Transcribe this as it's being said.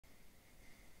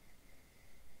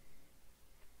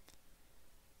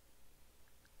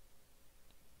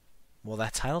Well,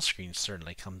 that title screen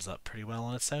certainly comes up pretty well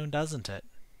on its own, doesn't it?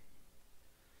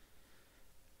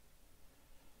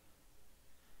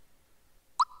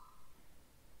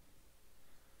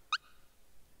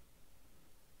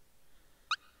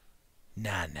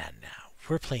 Nah.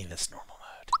 We're playing this normal mode.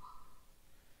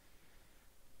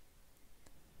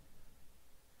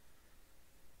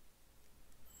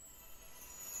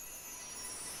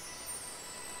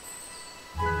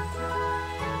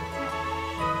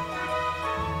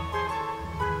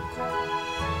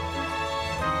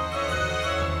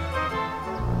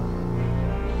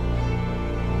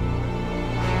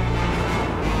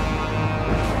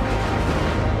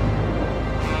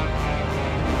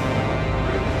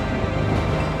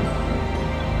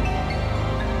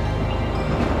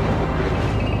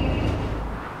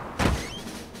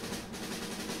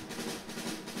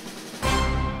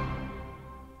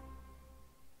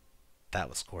 That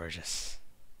was gorgeous.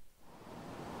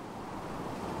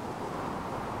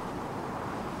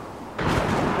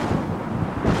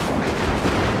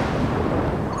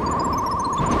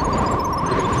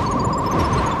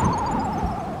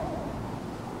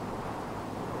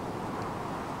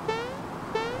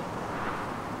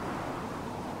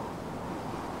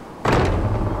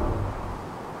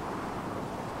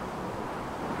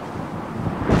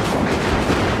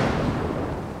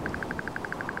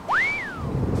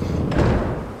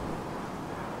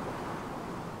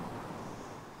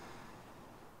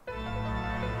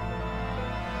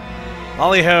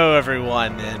 Lali-ho,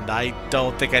 everyone, and I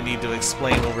don't think I need to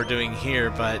explain what we're doing here,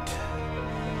 but...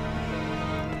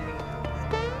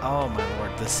 oh my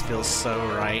lord, this feels so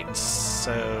right and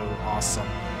so awesome.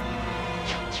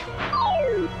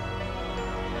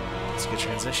 It's a good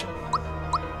transition.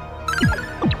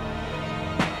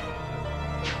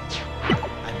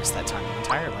 I missed that timing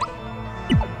entirely.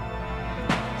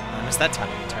 I missed that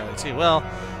timing entirely too. Well,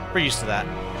 we're used to that.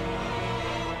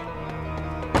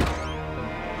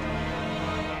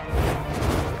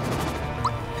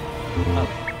 Oh.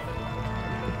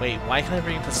 Wait, why can I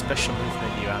bring up the special move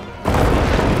menu out?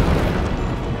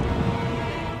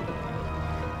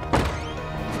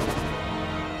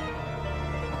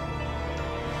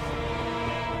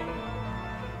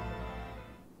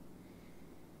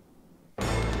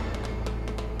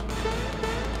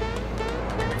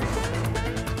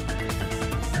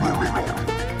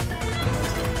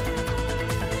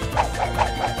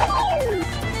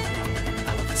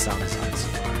 I love the sound design so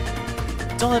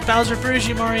far. Don't let Bowser bruise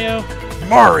you, Mario!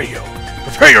 Mario,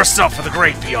 prepare yourself for the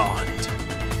great beyond!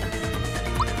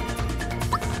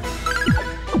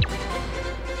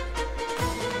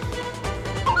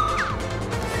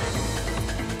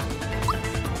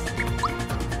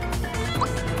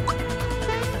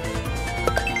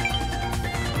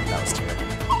 That was terrible.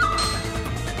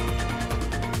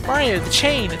 Mario, the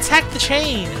chain! Attack the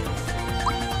chain!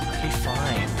 Okay,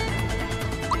 fine.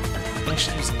 I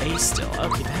should use A still.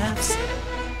 Okay, perhaps.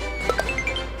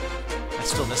 I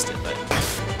still missed it, but...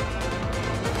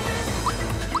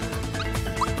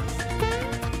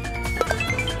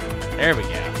 there we go.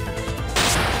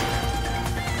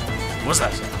 What's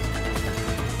that?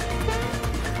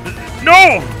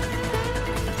 No!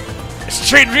 It's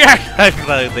chain react! I'm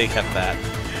glad they kept that.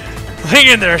 Hang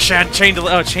in there, chain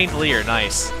Leer,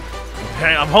 nice.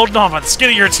 Okay, I'm holding on by the skin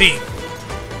of your teeth.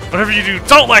 Whatever you do,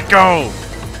 don't let go!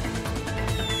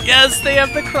 Yes, they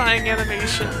have the crying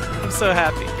animation. I'm so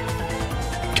happy.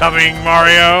 Coming,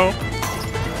 Mario!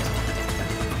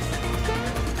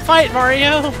 Fight,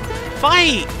 Mario!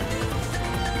 Fight!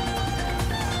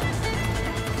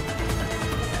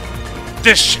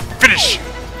 Finish!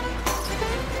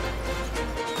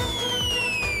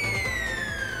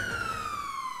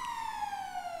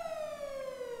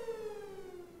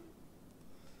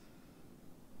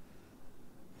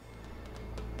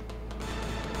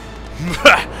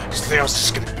 You think I was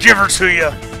just gonna give her to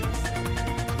you?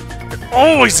 You're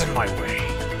always in my way.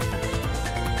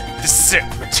 This is it.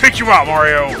 I'm gonna take you out,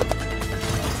 Mario.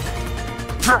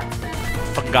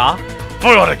 Funga?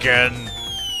 Boil it again.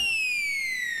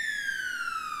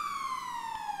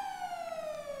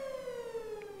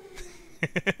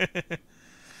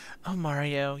 Oh,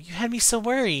 Mario, you had me so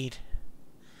worried.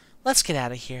 Let's get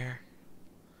out of here.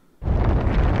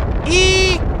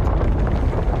 Eek!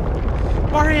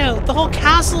 Mario, the whole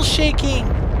castle's shaking!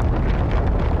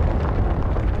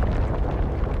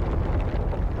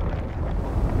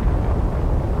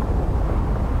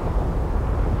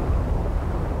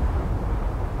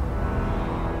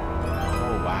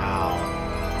 Oh, wow.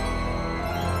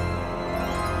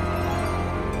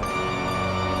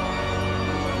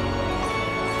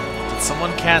 Did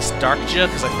someone cast Darkja?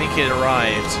 Because I think it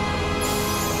arrived.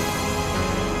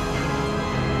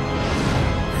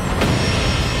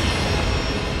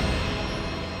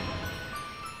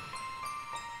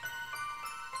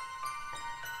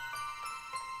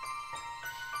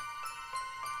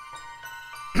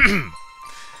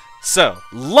 So,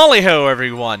 Lali-ho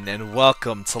everyone, and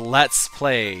welcome to Let's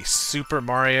Play Super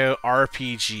Mario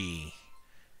RPG.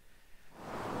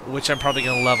 Which I'm probably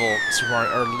going to level Super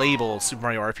Mario, or label Super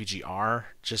Mario RPG R,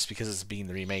 just because it's being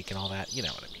the remake and all that. You know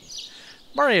what I mean.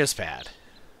 Mario's bad.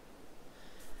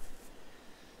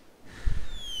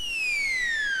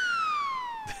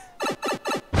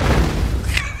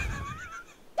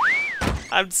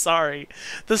 I'm sorry.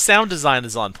 The sound design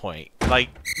is on point. Like,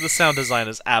 the sound design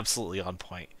is absolutely on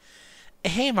point.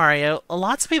 Hey Mario,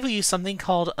 lots of people use something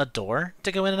called a door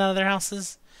to go in and out of their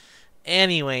houses.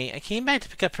 Anyway, I came back to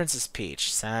pick up Princess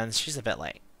Peach, since she's a bit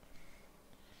late.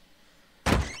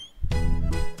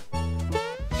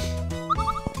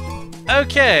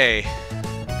 Okay.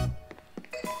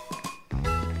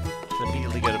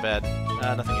 Immediately go to bed.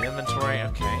 Nothing in inventory.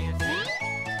 Okay.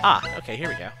 Ah, okay, here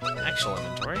we go. Actual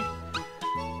inventory.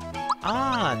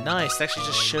 Ah, nice. It actually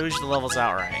just shows you the levels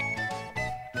outright.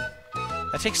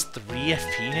 That takes 3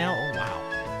 FP now? Oh, wow.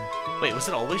 Wait, was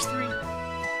it always 3?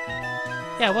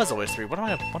 Yeah, it was always 3. What am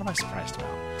I surprised about?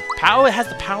 Oh, it has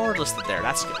the power listed there.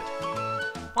 That's good.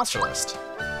 Monster list.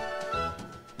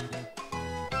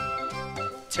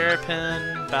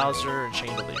 Terrapin, Bowser, and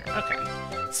Chandelier. Okay.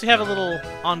 So we have a little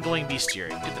ongoing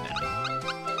bestiary. Good to know.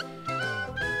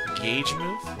 Gauge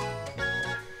move.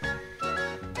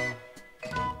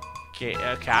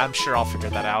 Okay, I'm sure I'll figure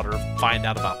that out or find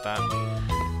out about that.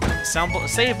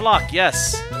 Save block,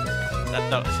 yes!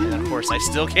 No, of course, I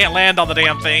still can't land on the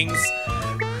damn things!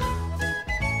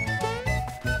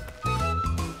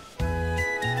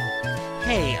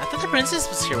 Hey, I thought the princess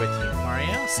was here with you,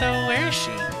 Mario. So, where is she?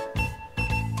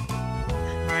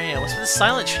 Mario, what's with the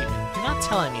silent treatment? You're not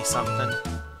telling me something.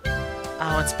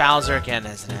 Oh, it's Bowser again,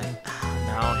 isn't it? Oh,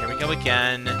 no, here we go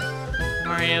again.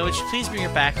 Mario, would you please bring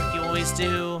her back like you always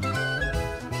do?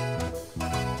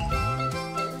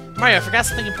 Mario, I forgot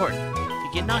something important. If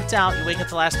you get knocked out, you wake up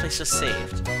the last place just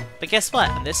saved. But guess what?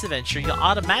 On this adventure, you'll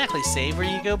automatically save where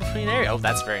you go between areas. Oh,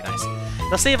 that's very nice.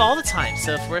 You'll save all the time,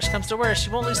 so if worst comes to worst,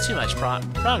 you won't lose too much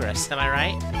progress. Am I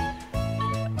right?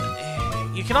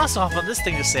 You can also hop on this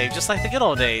thing to save, just like the good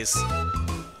old days.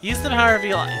 Use them however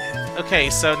you like.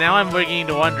 Okay, so now I'm beginning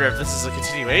to wonder if this is a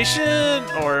continuation,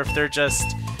 or if they're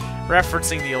just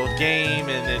referencing the old game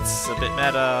and it's a bit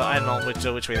meta. I don't know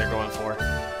which way they're going for.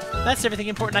 That's everything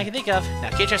important I can think of. Now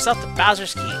get yourself to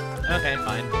Bowser's Keep. Okay,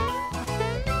 fine.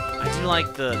 I do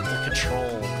like the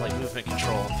control, like movement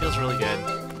control. It feels really good.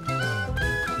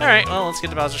 Alright, well, let's get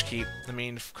to Bowser's Keep. I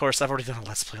mean, of course, I've already done a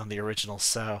Let's Play on the original,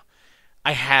 so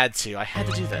I had to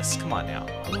do this. Come on now.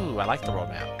 Ooh, I like the world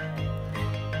map.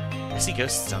 I see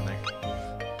ghosts down there.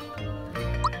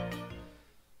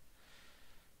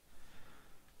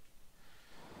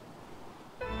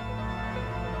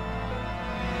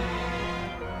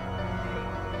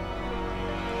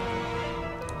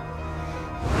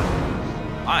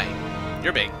 Hi,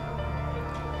 you're big.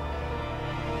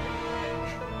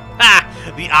 Ha!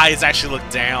 The eyes actually look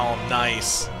down.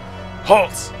 Nice.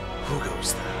 Halt! Who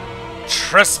goes there?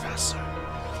 Trespasser!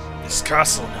 This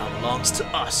castle now belongs to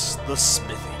us, the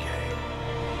Smithy Gang.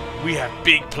 We have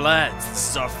big plans. This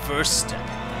is our first step.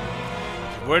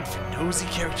 If it weren't for nosy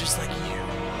characters like you,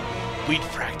 we'd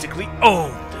practically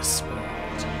own this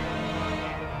world.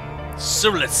 So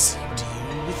let's see you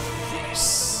deal with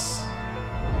this.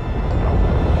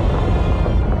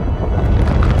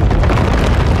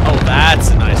 That's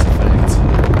a nice effect.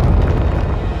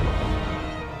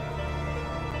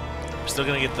 We're still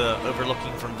gonna get the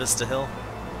overlooking from Vista Hill.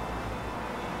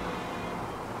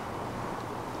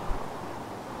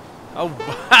 Oh,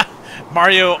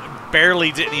 Mario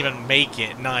barely didn't even make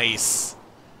it. Nice.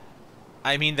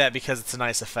 I mean that because it's a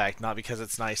nice effect, not because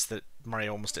it's nice that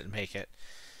Mario almost didn't make it.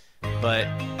 But,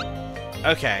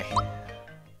 okay.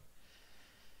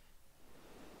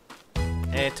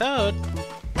 Hey, Toad.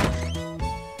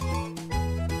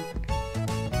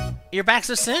 You're back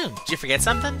so soon. Did you forget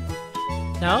something?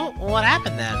 No? What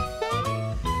happened then?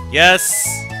 Yes!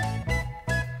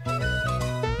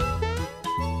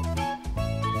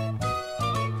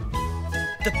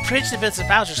 The bridge that builds the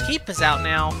Bowser's Keep is out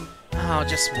now. Oh,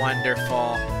 just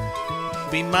wonderful.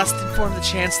 We must inform the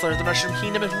Chancellor of the Mushroom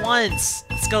Kingdom at once.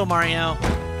 Let's go, Mario.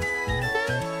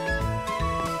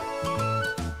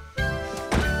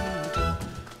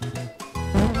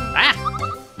 Ah!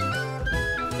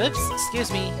 Oops, excuse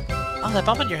me. Oh, that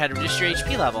bump on your head reduced your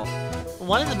HP level.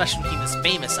 One of the Mushroom Kingdom's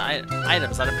famous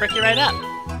items ought to prick you right up.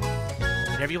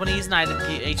 Whenever you want to use an item to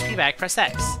get HP back, press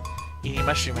X. Eating a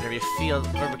mushroom whenever you feel, or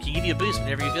can give you a boost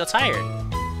whenever you feel tired.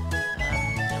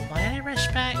 Now why did I rush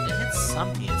back? I had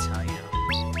something to tell you.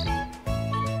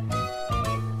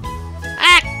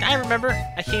 Ah! I remember.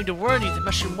 I came to warn you that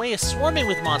Mushroom Way is swarming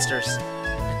with monsters.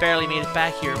 I barely made it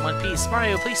back here in one piece.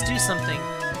 Mario, please do something.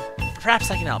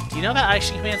 Perhaps I can help. Do you know about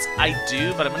action commands? I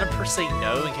do, but I'm going to per se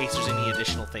no in case there's any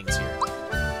additional things here.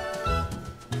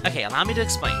 Okay, allow me to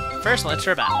explain. First, let's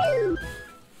enter battle.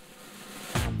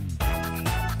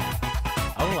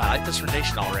 Oh, I like this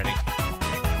rotation already.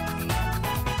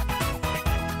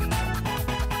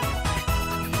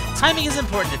 Timing is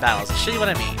important in battles. I'll show you what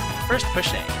I mean. First,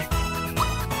 push A.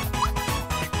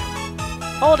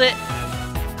 Hold it.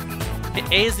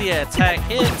 Hit A is the attack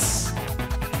hits.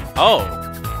 Oh.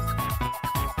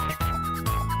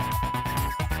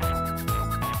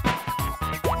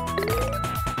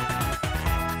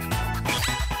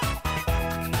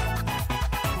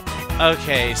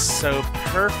 Okay, so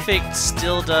perfect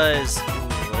still does... Ooh,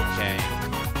 okay.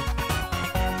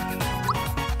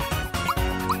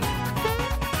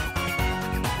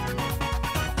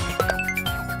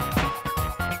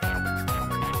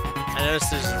 I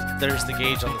noticed there's the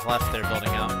gauge on the left there building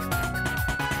out.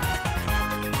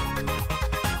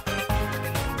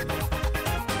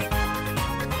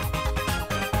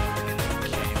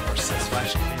 Okay, more says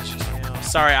flash command.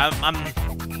 Sorry, I'm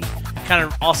kind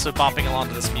of also bopping along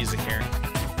to this music here.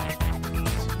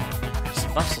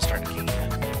 Some buffs will start to kick in.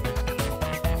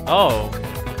 Oh.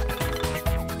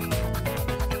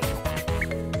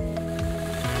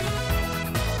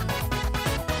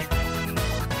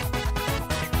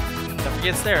 Don't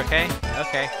forget it's there, okay?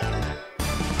 Okay.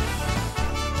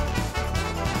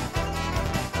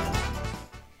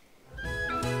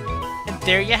 And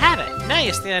there you have it. Now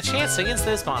you stand a chance against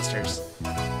those monsters.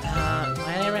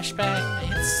 Why did I rush back? I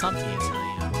had something to tell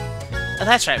you. Oh,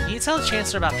 that's right. We need to tell the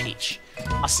Chancellor about Peach.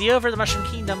 I'll see you over at the Mushroom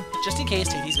Kingdom. Just in case,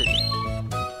 take these with you.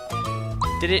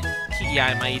 Did it?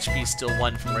 Yeah, my HP is still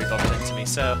 1 from where he bumped into me,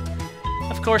 so...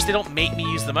 Of course, they don't make me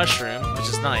use the mushroom, which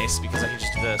is nice, because I can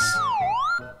just do this.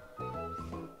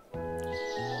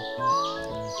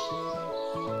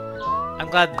 I'm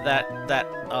glad that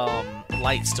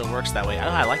light still works that way. Oh,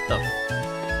 I like the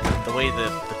way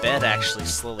the bed actually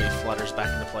slowly flutters back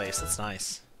into place. That's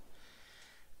nice.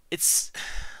 It's...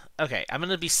 Okay, I'm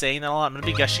gonna be saying that a lot. I'm gonna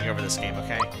be gushing over this game,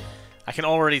 okay? I can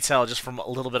already tell just from a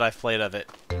little bit I've played of it.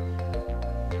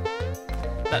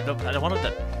 Nope, I don't want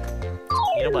to...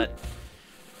 You know what?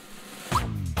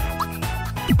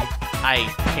 I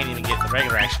can't even get the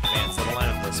regular action commands, let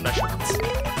alone the special ones.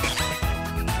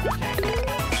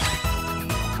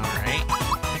 Okay.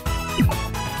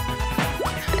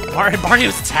 Alright.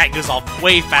 Mario's attack goes off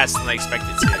way faster than I expected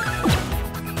it to.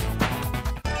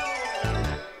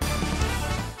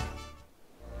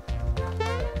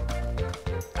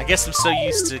 I guess I'm so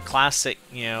used to classic,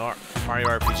 you know, Mario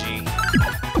RPG.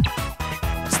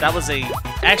 So that was a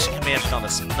action command,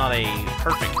 not a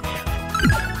perfect command.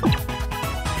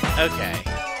 Okay.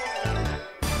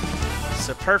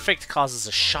 So perfect causes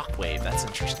a shockwave. That's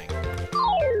interesting.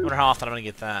 I wonder how often I'm gonna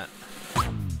get that.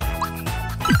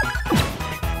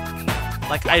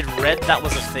 Like, I'd read that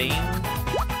was a thing.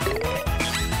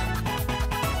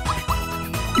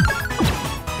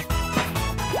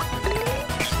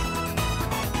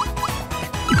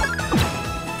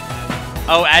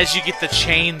 Oh, as you get the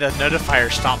chain, the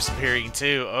notifier stops appearing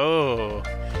too. Oh,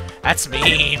 that's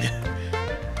mean.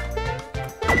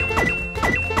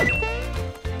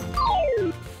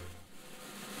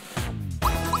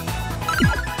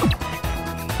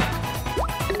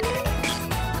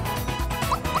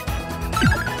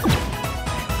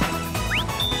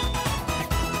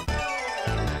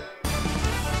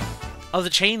 Oh, the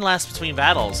chain lasts between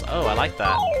battles. Oh, I like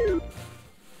that.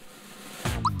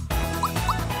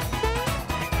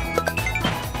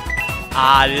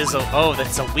 Ah, it is a... Oh,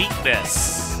 that's a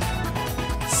weakness.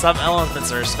 Some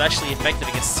elements are especially effective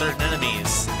against certain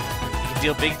enemies. You can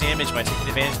deal big damage by taking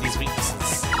advantage of these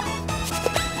weaknesses.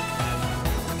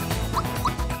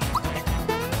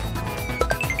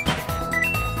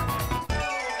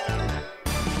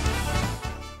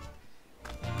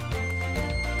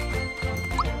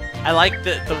 I like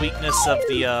that the weakness of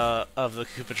the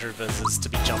Koopa Troopas is to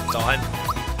be jumped on.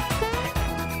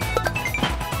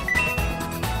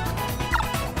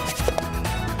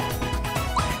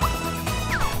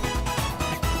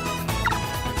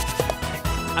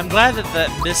 I'm glad that that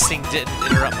missing didn't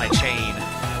interrupt my chain.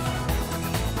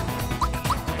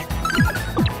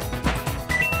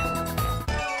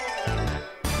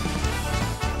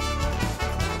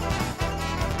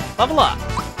 Level up!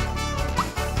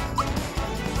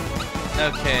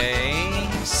 Okay,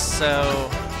 so...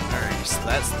 Alright, so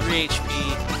that's 3 HP.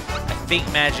 I think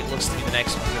Magic looks to be the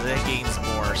next one, because that gains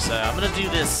more. So I'm gonna do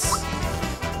this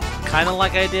kind of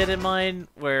like I did in mine,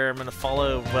 where I'm going to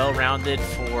follow well-rounded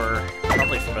for...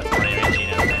 probably for both Mario and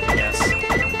Geno, I guess.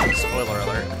 Spoiler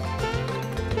alert.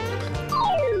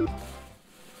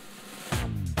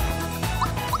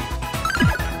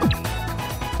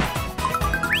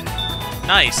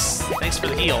 Nice! Thanks for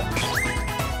the heal.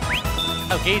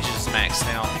 Oh, Gauge is max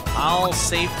now. I'll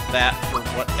save that for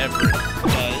whatever it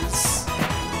does.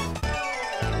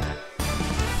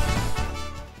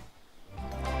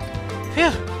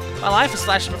 Phew! My life was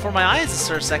flashing before my eyes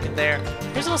for a second there.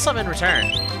 Here's a little something in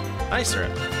return. Nice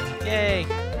syrup. Yay!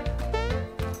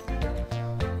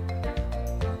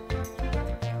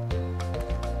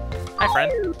 Hi,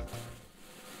 friend.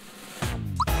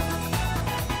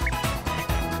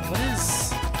 What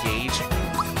is Gauge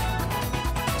move?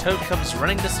 Toad comes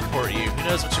running to support you. Who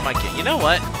knows what you might get? You know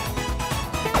what?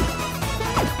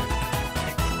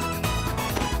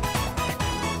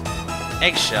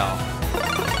 Eggshell.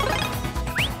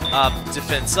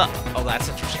 Defense up. Oh, that's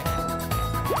interesting.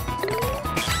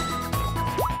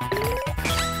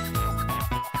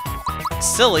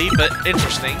 Silly, but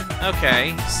interesting.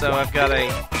 Okay, so I've got a...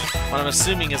 what I'm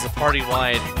assuming is a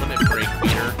party-wide limit break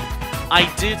meter. I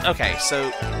did... okay,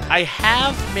 so I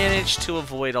have managed to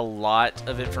avoid a lot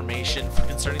of information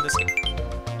concerning this game.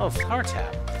 Oh, flower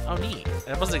tab. Oh, neat.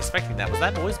 I wasn't expecting that. Was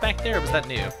that always back there, or was that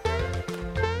new?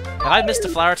 Have I missed a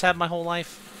flower tab my whole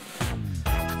life?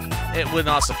 It would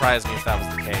not surprise me if that was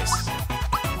the case.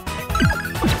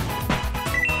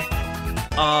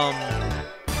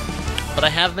 But I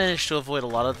have managed to avoid a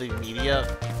lot of the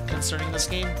media concerning this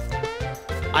game.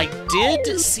 I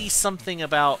did see something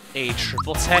about a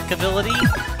triple tech ability,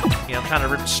 you know, kind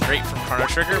of ripped straight from Chrono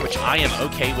Trigger, which I am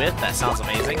okay with. That sounds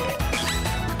amazing.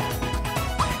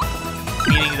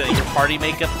 Meaning that your party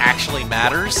makeup actually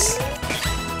matters.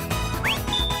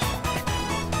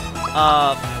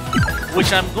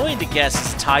 Which I'm going to guess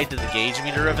is tied to the gauge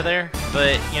meter over there,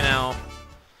 but, you know...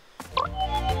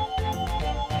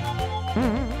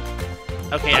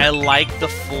 Okay, I like the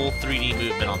full 3D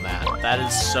movement on that. That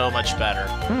is so much better.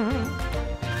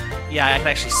 Yeah, I can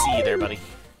actually see you there, buddy.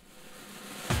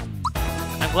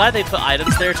 I'm glad they put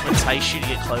items there to entice you to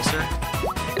get closer.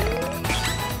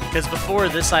 Because before,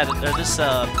 this island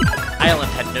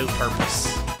had no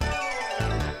purpose.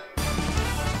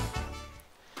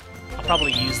 I'll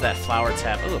probably use that flower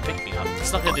tab. Oh, a pick-me up.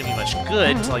 It's not going to do me much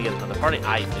good until I get another party.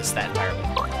 I missed that entirely.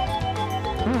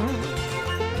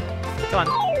 Come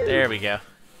on. There we go.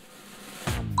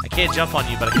 I can't jump on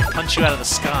you, but I can punch you out of the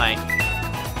sky.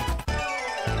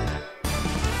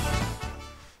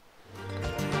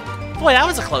 Boy, that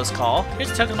was a close call.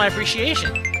 Here's a token of my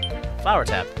appreciation. Flower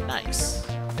tab. Nice.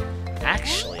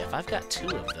 Actually, if I've got 2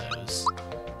 of those...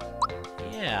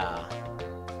 yeah.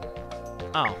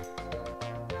 Oh.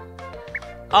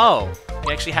 Oh!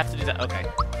 You actually have to do that. Okay.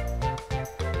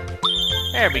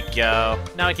 There we go.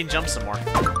 Now I can jump some more.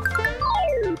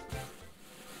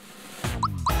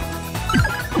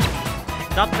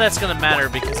 Not that that's going to matter,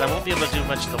 because I won't be able to do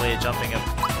much in the way of jumping.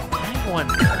 I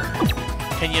wonder,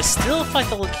 can you still fight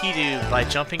the Lali-ho by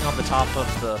jumping on the top of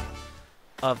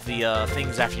the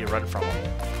things after you run from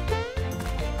them?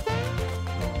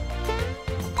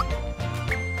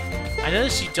 I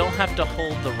noticed you don't have to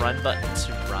hold the run button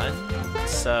to run,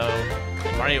 so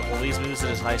Mario always moves at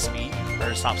his high speed, or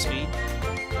his top speed.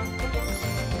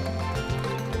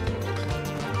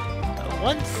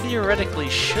 One theoretically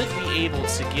should be able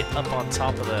to get up on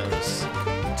top of those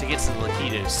to get to the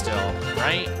Lali-ho still,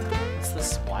 right? What's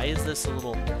this? Why is this a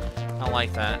little... I don't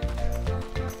like that.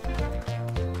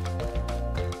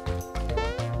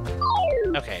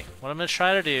 Okay, what I'm going to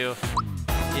try to do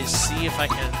is see if I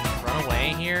can run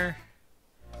away here.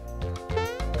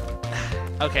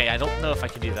 Okay, I don't know if I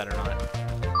can do that or not.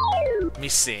 Let me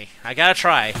see. I gotta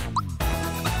try.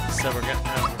 So we're gonna run.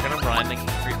 Oh, I couldn't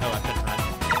run.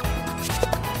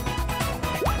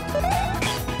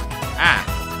 Ah!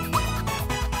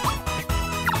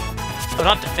 But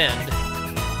not defend.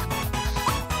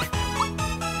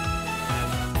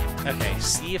 Okay,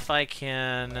 see if I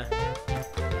can...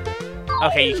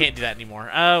 Okay, you can't do that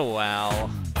anymore. Oh, well.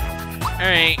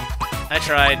 Alright, I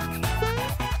tried.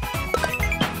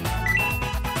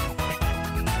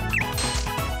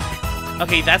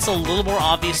 Okay, that's a little more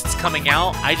obvious it's coming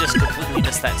out. I just completely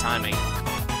missed that timing.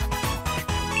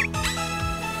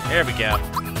 There we go.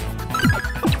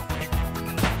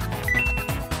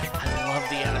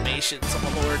 Oh my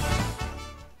lord.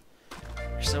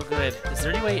 You're so good. Is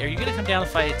there any way... Are you gonna come down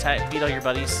and fight, beat all your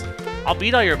buddies? I'll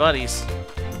beat all your buddies.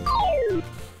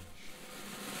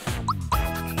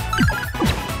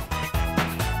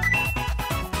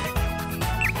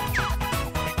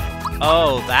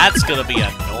 Oh, that's gonna be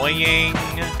annoying.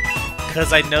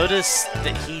 Because I noticed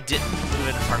that he didn't move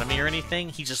in front of me or anything,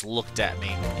 he just looked at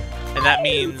me. And that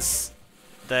means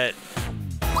that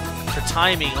for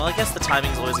timing, well, I guess the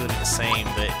timing's always going to be the same,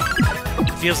 but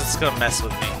it feels it's going to mess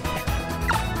with me.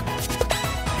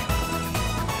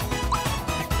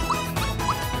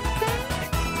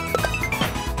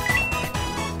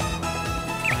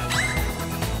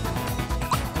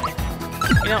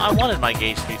 You know, I wanted my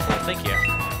gauge to be full, thank you.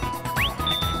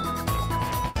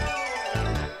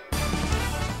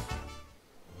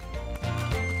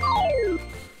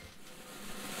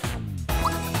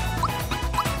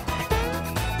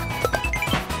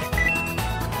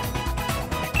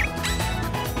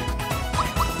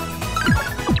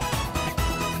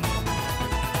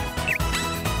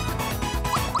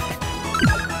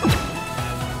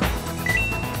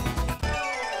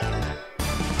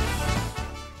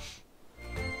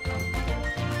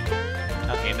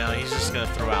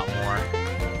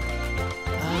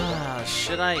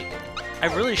 I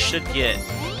really should get,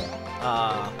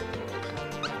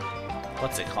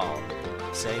 what's it called?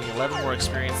 Say, 11 more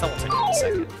experience. That won't take me a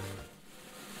second.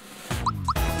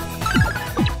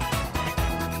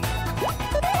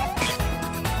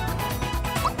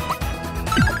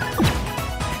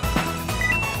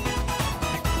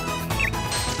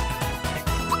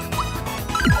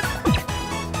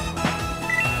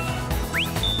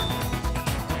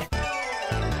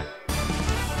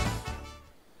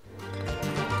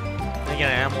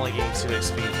 Again, I'm only getting 2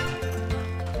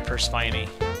 XP per Spiny.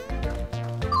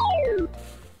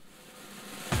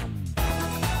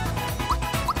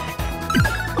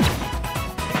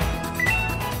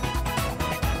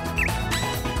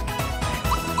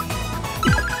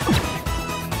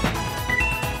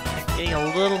 Getting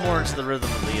a little more into the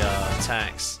rhythm of the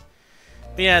attacks.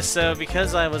 But yeah, so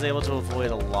because I was able to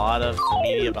avoid a lot of the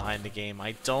media behind the game,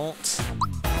 I don't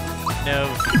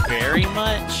know very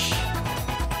much.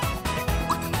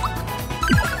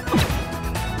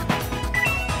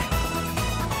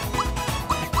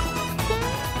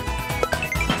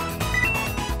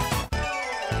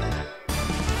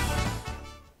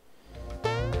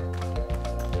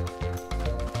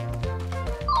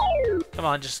 Come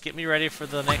on, just get me ready for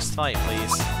the next fight,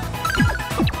 please.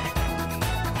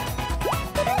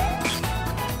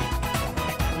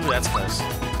 Ooh, that's close.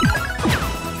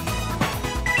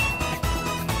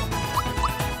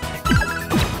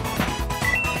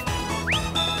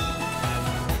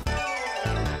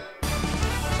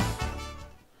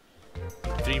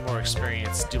 Three more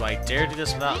experience. Do I dare do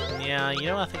this without... Yeah, you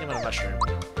know what? I think I'm gonna mushroom.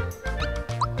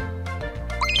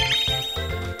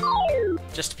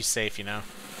 Just to be safe, you know.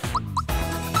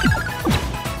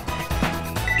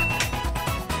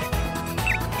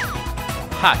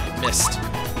 Ha! You missed.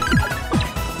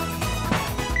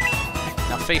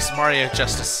 Now face Mario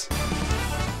Justice.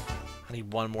 I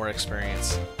need one more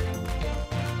experience.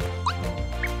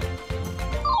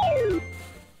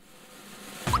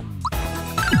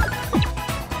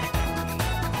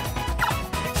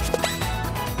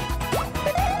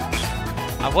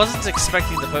 I wasn't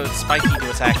expecting the boat Spiky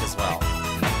to attack as well.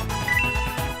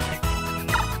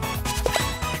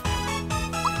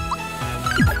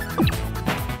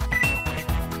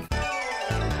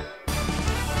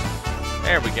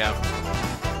 There we go.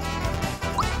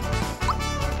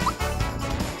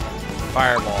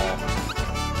 Fireball.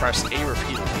 Press A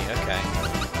repeatedly, okay.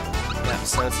 Yeah,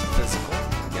 so it's physical.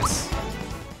 Yes.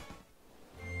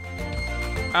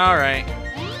 Alright.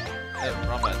 Oh,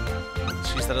 wrong button.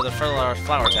 Choose that other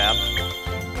flower tab.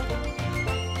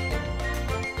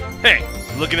 Hey!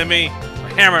 Looking at me? My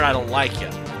hammer and I don't like you.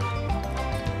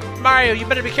 Mario, you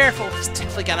better be careful. He's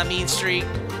definitely got a mean streak.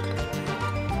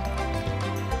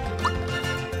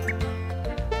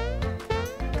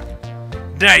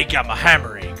 Now you got my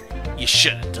hammer angry. You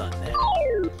shouldn't have done that.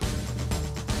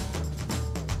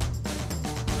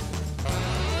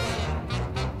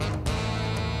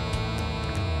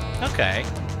 Okay.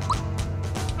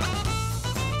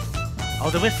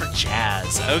 Oh, they went for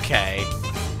jazz. Okay.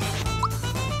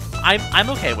 I'm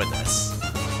okay with this.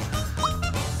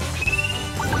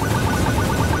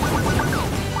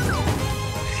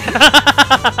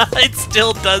 It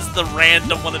still does the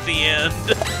random one at the end.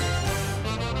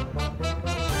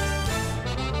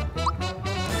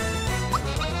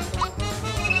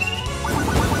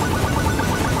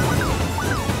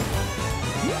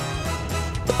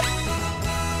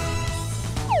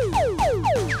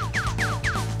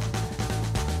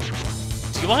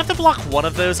 Do I have to block one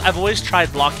of those? I've always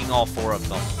tried blocking all 4 of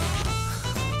them.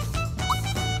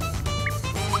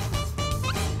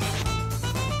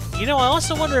 You know, I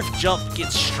also wonder if jump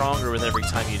gets stronger with every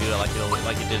time you do it like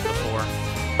it did before.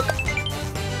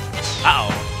 Uh-oh.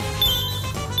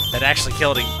 It actually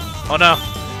killed him. Oh no!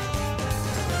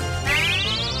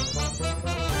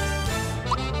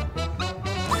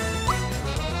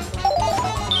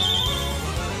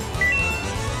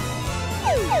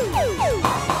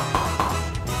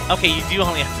 Okay, you do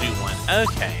only have to do one.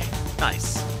 Okay,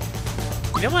 nice.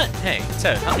 You know what? Hey,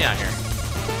 Toad, help me out here.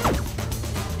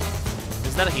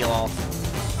 Is that a heal all?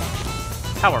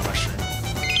 Power mushroom.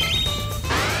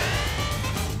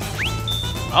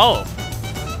 Oh!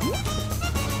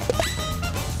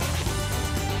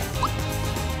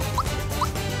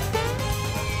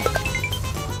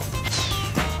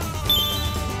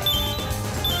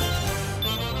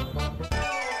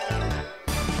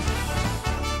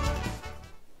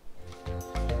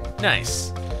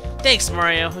 Nice. Thanks,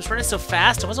 Mario. I was running so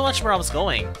fast, I wasn't watching where I was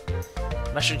going.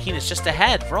 Mushroom King is just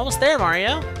ahead. We're almost there,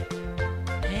 Mario.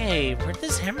 Hey, where did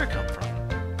this hammer come from?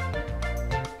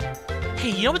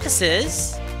 Hey, you know what this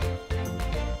is?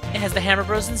 It has the Hammer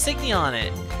Bros insignia on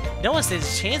it. No one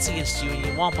stands a chance against you when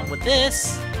you whomp them with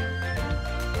this.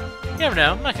 You never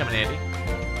know, it might come in handy.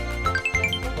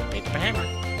 Pick up a hammer.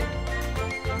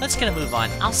 Let's get a move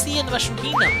on. I'll see you in the Mushroom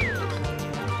Kingdom.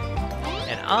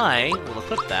 And I will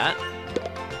equip that.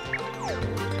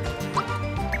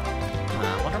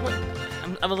 Wonder what...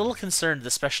 I'm a little concerned the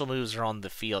special moves are on the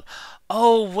field.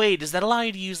 Oh, wait, does that allow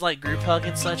you to use, like, Group Hug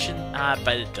and such? And I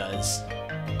bet it does.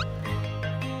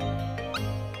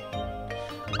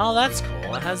 Oh, that's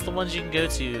cool. It has the ones you can go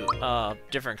to,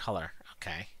 different color.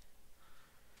 Okay.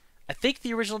 I think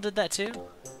the original did that, too.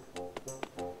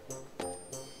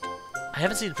 I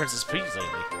haven't seen Princess Peach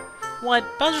lately. What?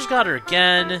 Bowser's got her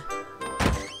again?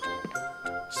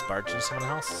 Just barge into someone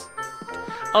else?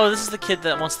 Oh, this is the kid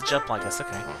that wants to jump like us.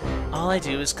 Okay. All I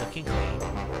do is cook and clean.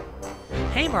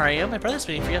 Hey, Mario, my brother's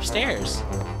waiting for you upstairs.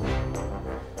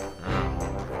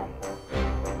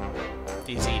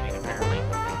 He's eating, apparently.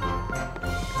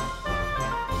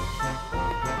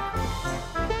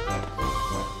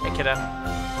 Hey, kiddo.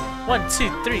 1,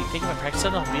 2, 3. Think if I practice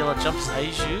it, I'll be able to jump as high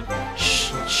as you?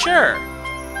 Sure!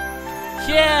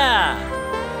 Yeah!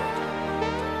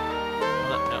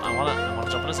 No, I wanna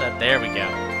jump on his head. There we go.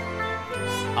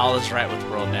 All is right with the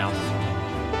world now.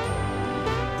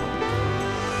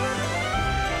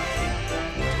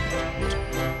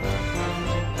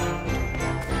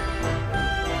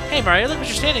 Hey Mario, look what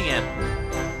you're standing in.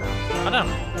 Oh no.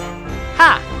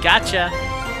 Ha! Gotcha!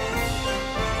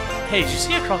 Hey, did you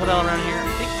see a crocodile around here?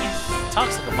 I think he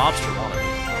talks like a mobster on it.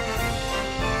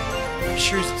 I'm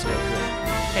sure he's no good.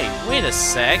 Hey, wait a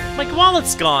sec. My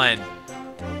wallet's gone!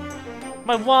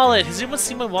 My wallet! Has anyone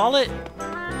seen my wallet?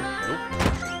 Nope.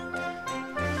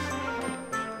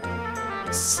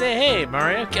 Say hey,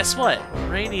 Mario, guess what?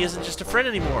 Rainy isn't just a friend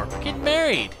anymore. We're getting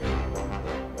married!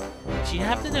 Do you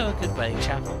happen to know a good wedding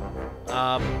chapel?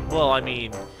 Well, I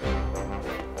mean...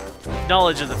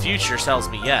 knowledge of the future tells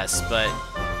me yes, but...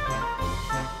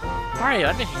 Mario,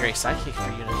 I'd make a great sidekick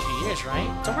for you in a few years, right?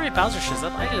 Don't worry, Bowser shows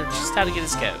up. I know just how to get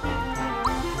his coat.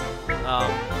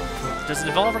 Does it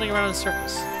involve running around in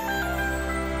circles?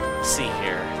 Let's see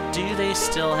here. Do they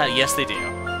still have... Yes, they do.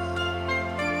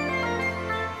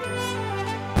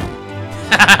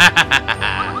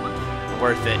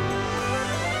 Worth it.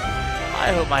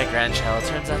 I hope my grandchild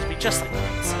turns out to be just like the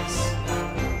princess.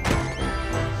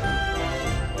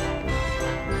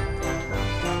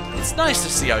 It's nice to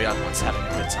see our young ones having a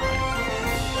good time.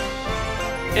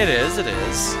 It is, it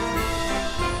is.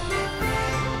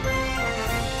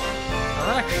 I'm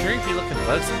not creepy looking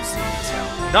bugs in this detail.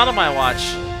 Not on my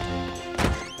watch.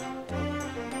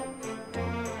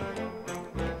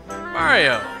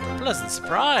 Mario! Pleasant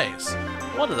surprise!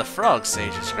 One of the Frog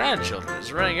Sage's grandchildren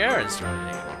is running errands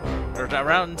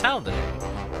around in town today.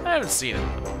 I haven't seen him.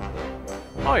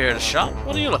 Oh, you're at a shop?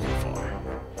 What are you looking for?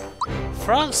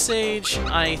 Frog Sage,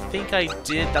 I think I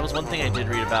did. That was one thing I did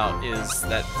read about, is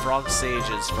that Frog Sage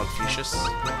is Frogfucius.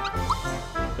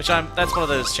 Which that's one of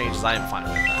those changes I am fine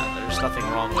with that. There's nothing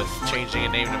wrong with changing a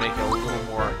name to make it a little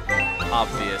more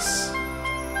obvious.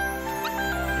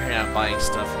 Here I'm buying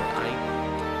stuff.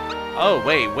 Oh,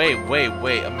 wait.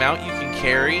 Amount you can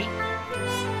carry?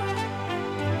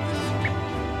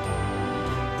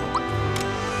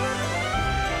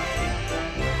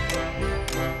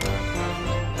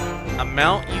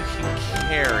 Amount you can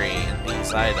carry in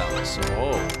these items.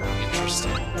 Oh,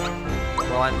 interesting.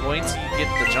 Well, I'm going to get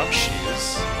the jump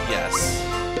shoes. Yes.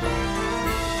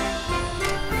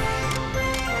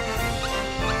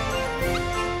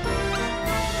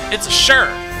 It's a shirt!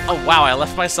 Oh wow, I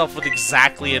left myself with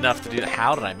exactly enough to do that.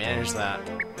 How did I manage that?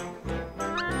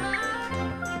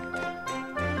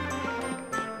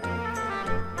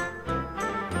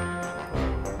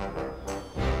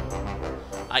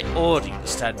 order you to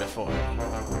stand before me.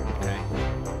 Okay.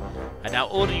 I now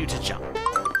order you to jump.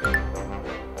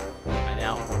 I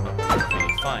now... Okay,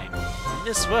 fine. In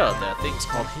this world, there are things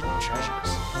called hidden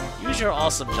treasures. Use your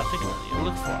awesome jumping ability to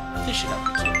look for them. This should help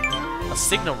you too. A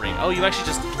signal ring. Oh, you actually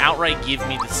just outright give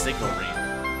me the signal ring.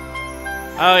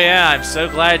 Oh yeah, I'm so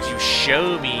glad you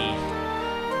show me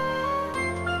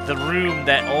the room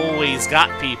that always got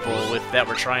people with that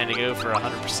were trying to go for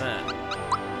 100%.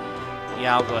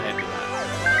 Yeah, I'll go ahead and do that.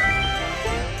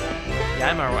 Yeah,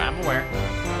 I'm aware.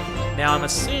 Now I'm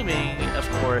assuming, of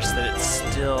course, that it's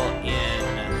still in...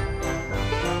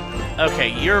 Okay,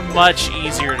 you're much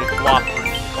easier to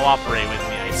cooperate with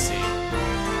me, I see.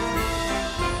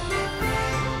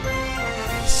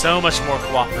 So much more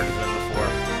cooperative than before.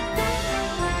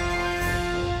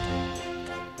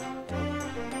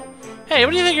 Hey,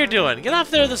 what do you think you're doing? Get off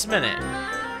there this minute.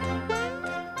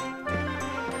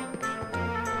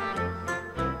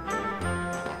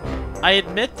 I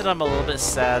admit that I'm a little bit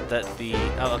sad that the...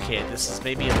 Oh, okay, this is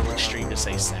maybe a little extreme to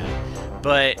say sad,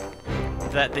 but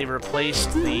that they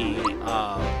replaced the,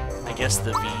 I guess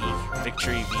the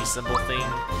victory V symbol thing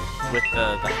with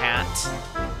the hat.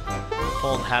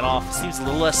 Pulling the hat off. It seems a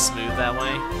little less smooth that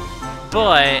way,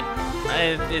 but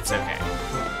it's okay.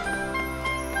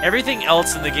 Everything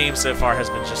else in the game so far has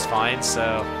been just fine,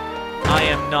 so I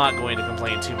am not going to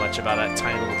complain too much about that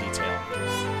tiny little detail.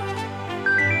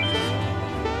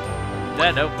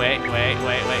 No, wait,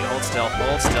 hold still.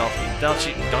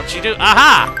 Don't you do...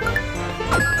 Aha!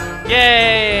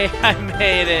 Yay! I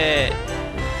made it!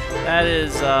 That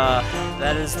is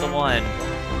the one.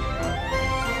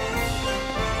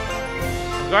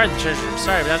 I'm guarding the treasure room.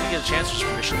 Sorry, but I have to get a chance for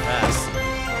permission to pass.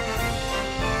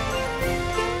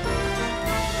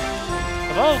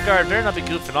 The vault guard better not be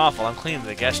goofing awful. I'm cleaning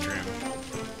the guest room.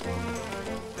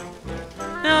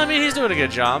 No, I mean, he's doing a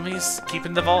good job. He's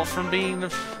keeping the vault from being,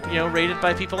 you know, raided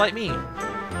by people like me.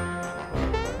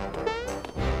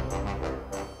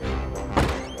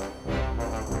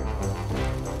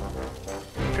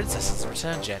 Princess's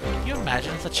return journey. Can you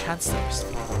imagine the chance there must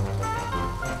be?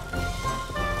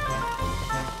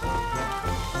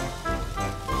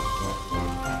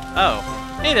 Oh.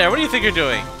 Hey there, what do you think you're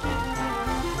doing?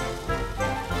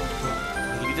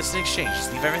 I'll give you this in exchange.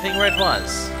 Just leave everything where it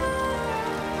was.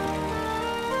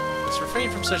 Let's refrain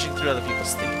from searching through other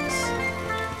people's things.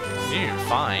 You're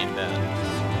fine, then.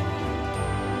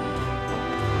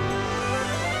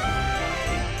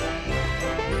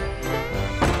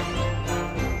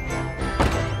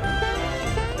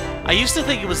 I used to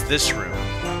think it was this room.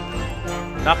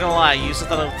 Not gonna lie, I used to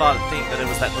think that it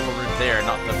was that little room there,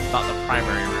 not the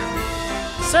primary room.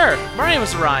 Sir, Mario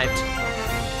has arrived.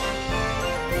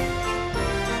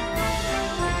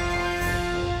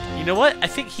 You know what? I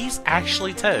think he's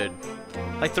actually Toad.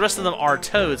 Like the rest of them are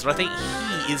Toads, but I think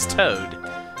he is Toad.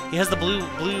 He has the blue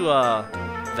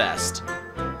vest.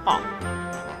 Huh.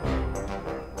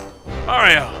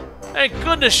 Mario, thank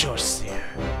goodness you're here.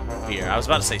 Here, I was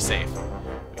about to say safe.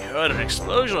 We heard an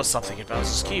explosion or something at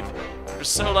Bowser's Keep. It was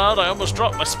so loud I almost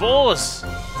dropped my spores.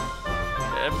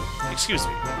 Excuse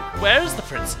me. Where is the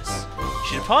princess?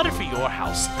 She departed for your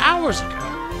house hours ago.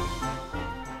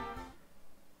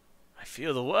 I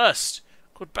fear the worst.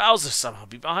 Could Bowser somehow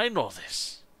be behind all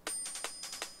this?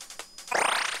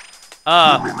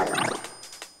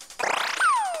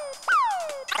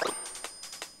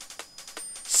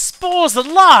 Spores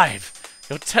alive!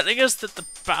 You're telling us that the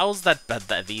Bowser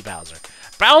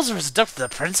has abducted the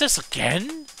princess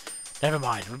again? Never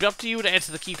mind. It'll be up to you to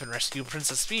enter the keep and rescue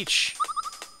Princess Peach.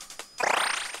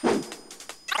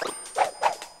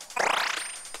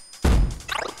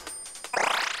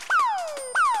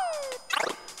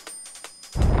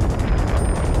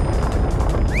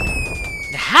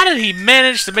 How did he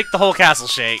manage to make the whole castle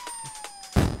shake?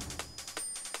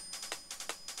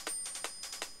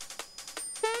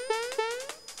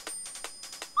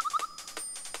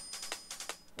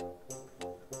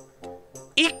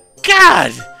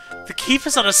 Egad! The keep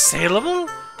is unassailable?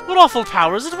 What awful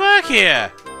power is at work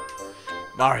here?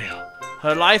 Mario,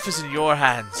 her life is in your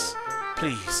hands.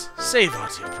 Please, save our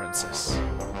dear princess.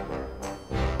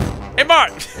 Hey,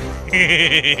 Mark!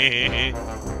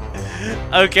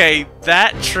 Okay,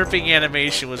 that tripping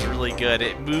animation was really good.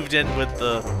 It moved in with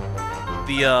the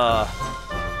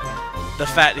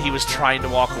fact that he was trying to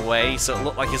walk away, so it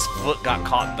looked like his foot got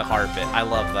caught in the carpet. I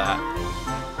love that.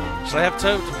 Should I have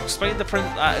to explain the prince?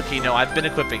 Okay, no, I've been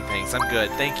equipping things. I'm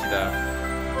good. Thank you, though.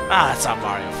 Ah, that's how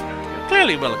Mario for you. You're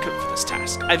clearly well equipped for this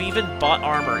task. I've even bought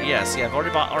armor. Yes, yeah, I've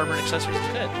already bought armor and accessories.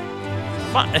 Good.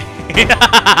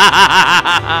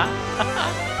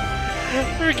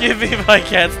 Forgive me if I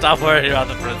can't stop worrying about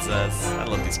the princess. I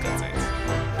love these cutscenes.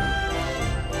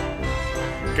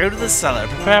 Go to the cellar.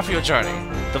 Prepare for your journey.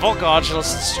 The Vault Guard shall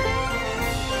assist you.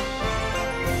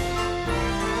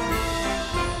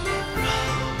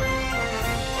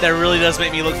 That really does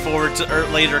make me look forward to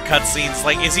later cutscenes.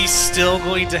 Like, is he still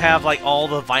going to have, like, all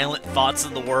the violent thoughts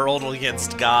in the world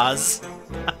against Gaz?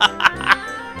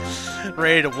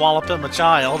 Ready to wallop him a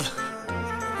child.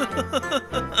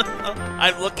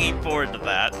 I'm looking forward to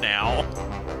that now.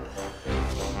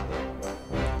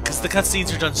 Because the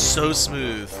cutscenes are done so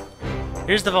smooth.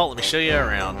 Here's the vault, let me show you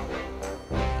around.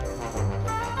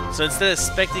 So instead of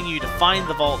expecting you to find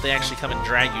the vault, they actually come and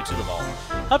drag you to the vault.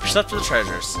 Help yourself to the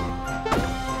treasures.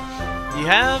 You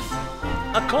have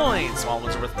a coin. Small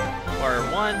ones are worth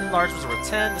 1, large ones are worth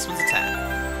 10. This one's a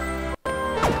 10.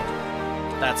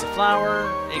 That's a flower.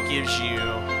 It gives you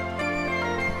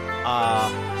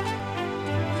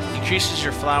increases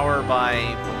your flower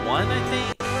by 1, I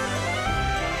think.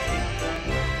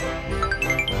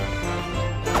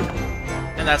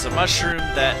 And that's a mushroom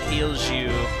that heals you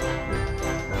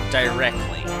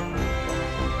directly.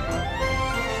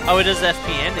 Oh, it does FP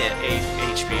and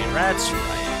HP. That's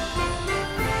right.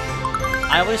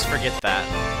 I always forget that,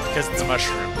 because it's a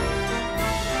mushroom.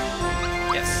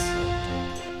 Yes.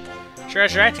 Sure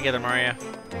has your act together, Mario.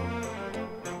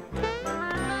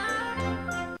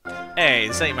 Hey,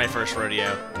 this ain't my first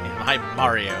rodeo. I'm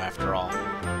Mario, after all.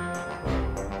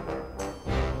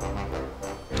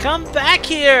 Come back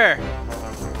here!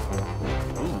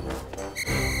 Ooh.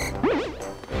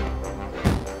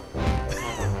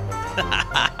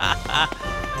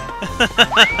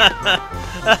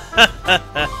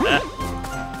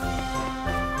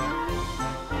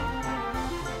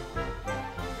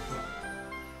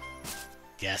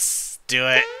 Yes, do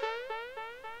it.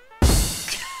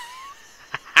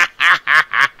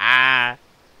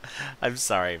 I'm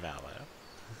sorry, Mallow.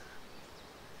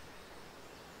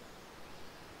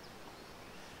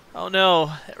 Oh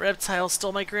no, that reptile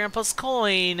stole my grandpa's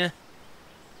coin.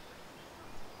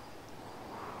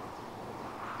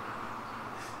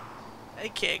 I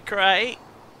can't cry.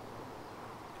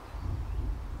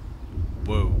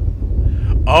 Whoa.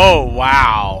 Oh,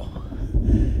 wow.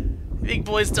 Big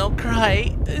boys don't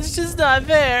cry. It's just not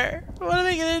fair. What am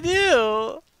I gonna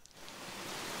do?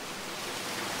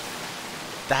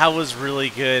 That was really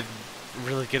good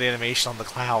animation on the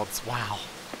clouds. Wow.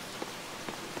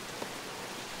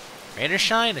 Rain or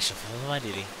shine, I shall follow my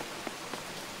duty.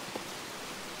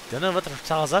 Don't know what the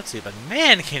reptile's up to, but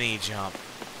man, can he jump.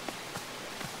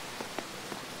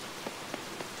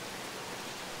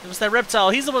 It was that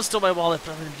reptile. He's the one who stole my wallet,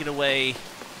 but I'm gonna get away.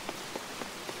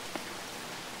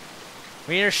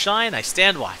 Rain or shine, I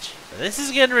stand watch. But this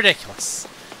is getting ridiculous.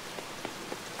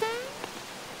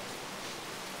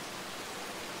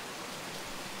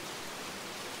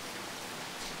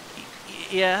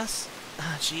 Yes?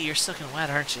 Oh, gee, you're soaking wet,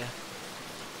 aren't you?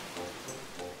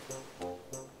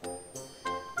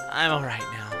 I'm alright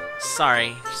now.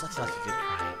 Sorry, just looking like a good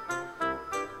cry.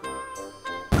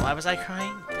 Why was I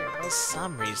crying? There was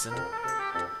some reason.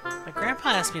 My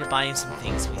grandpa asked me to buy him some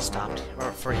things when he stopped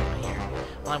for him here.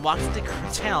 When I walked into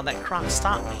town, that croc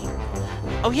stopped me.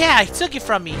 Oh yeah, he took it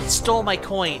from me. He stole my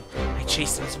coin. I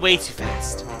chased him way too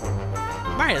fast.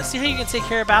 Mario, let's see how you can take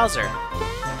care of Bowser.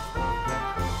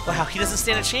 Wow, he doesn't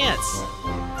stand a chance.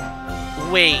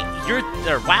 Wait,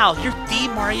 wow, you're the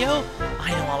Mario?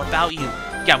 I know all about you.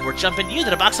 You got more jump than you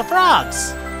than a box of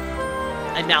frogs.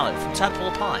 I'm Mallet from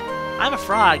Tadpole Pond. I'm a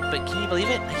frog, but can you believe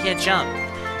it? I can't jump.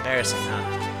 Embarrassing, huh?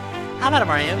 How about it,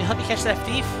 Mario? You help me catch that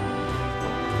thief?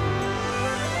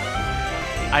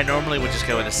 I normally would just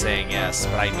go into saying yes,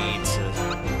 but I need to...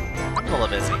 I'm a little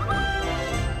busy.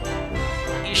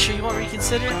 You sure you won't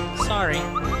reconsider? Sorry.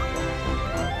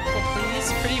 Well,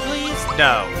 please? Pretty please?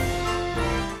 No.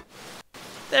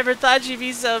 Never thought you'd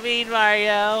be so mean,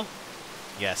 Mario.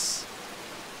 Yes.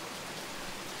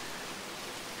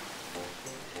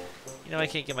 You know I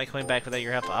can't get my coin back without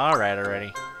your help. Alright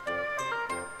already.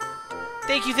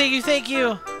 Thank you, thank you, thank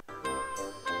you!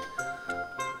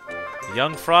 The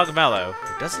young frog Mallow,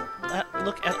 who doesn't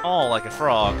look at all like a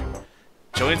frog,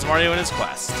 joins Mario in his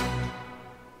quest.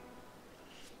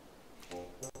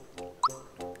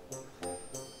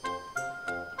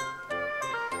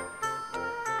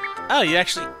 Oh, you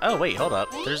actually... Oh, wait, hold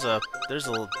up. There's a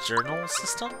little journal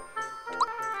system?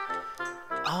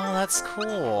 Oh, that's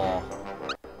cool.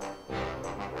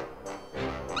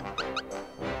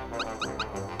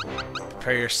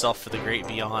 Prepare yourself for the great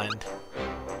beyond.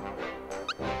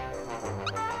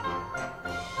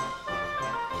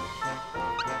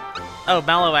 Oh,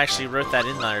 Mallow actually wrote that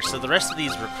in there. So the rest of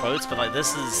these were quotes, but like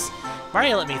this is...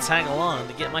 Mario let me tag along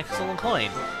to get my stolen coin.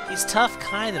 He's tough,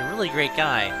 kind, and really great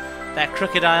guy. That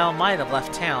crocodile might have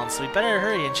left town, so we better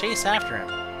hurry and chase after him.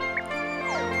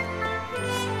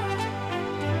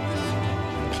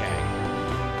 Okay.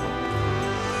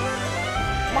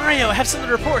 Mario, I have something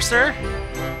to report, sir.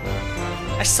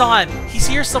 I saw him. He's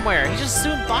here somewhere. He just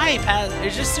zoomed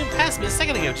past me a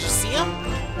second ago. Did you see him?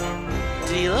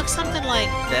 Did he look something like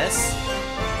this?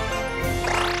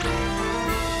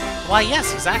 Why,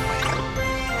 yes, exactly.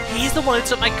 He's the one who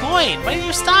took my coin. Why didn't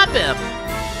you stop him?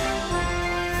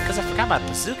 Because I forgot my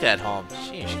bazooka at home.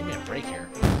 Sheesh, give me a break here.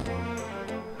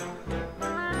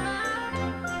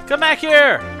 Come back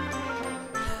here!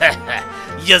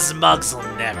 Yous mugs will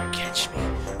never catch me.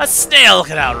 A snail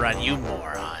can outrun you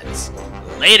morons.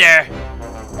 Later!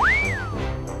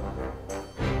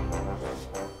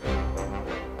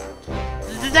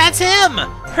 That's him!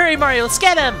 Hurry, Mario, let's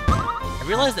get him! I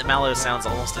realize that Mallow sounds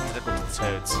almost identical to the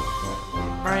Toads.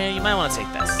 Mario, you might want to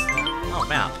take this. Oh,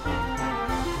 map.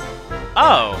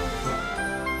 Oh!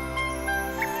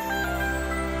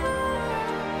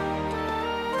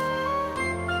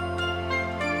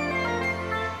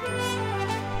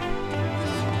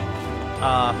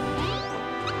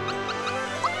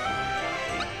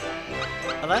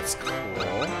 Oh, that's cool.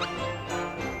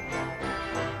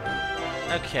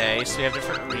 Okay, so we have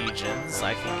different regions.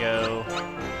 I can go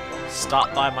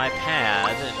stop by my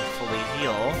pad and fully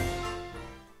heal.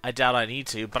 I doubt I need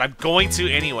to, but I'm going to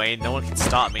anyway, and no one can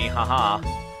stop me, haha.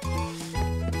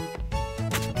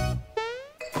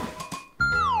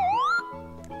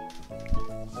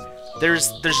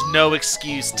 There's no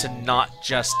excuse to not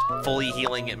just fully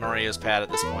healing at Mario's pad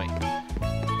at this point.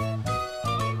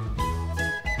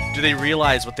 Do they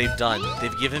realize what they've done?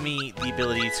 They've given me the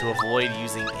ability to avoid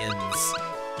using ins.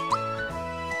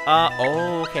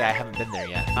 Oh, okay, I haven't been there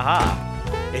yet.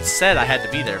 Aha! It said I had to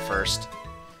be there first.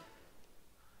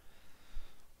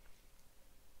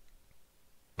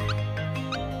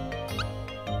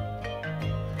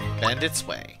 Bend its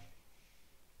way.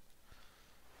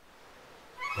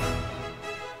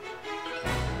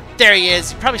 There he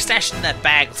is! He probably stashed in that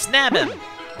bag. Let's nab him!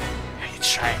 Are you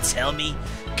trying to tell me?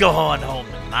 Go on home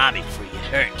to mommy before you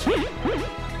hurt, kid.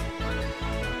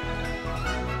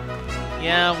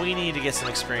 Yeah, we need to get some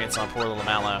experience on poor little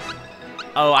Mallow.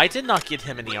 Oh, I did not get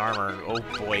him any armor. Oh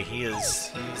boy,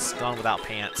 he's gone without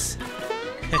pants.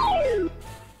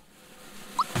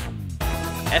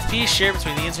 FP is shared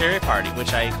between the entire party,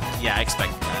 which I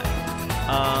expected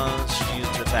that. She's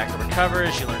used to attack or recover.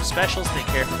 As you learn specials, think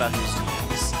carefully about who's to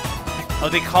use. Oh,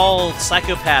 they call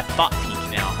Psychopath Thought Peak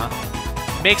now, huh?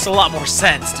 Makes a lot more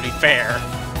sense, to be fair.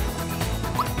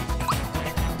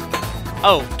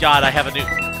 Oh god, I have a new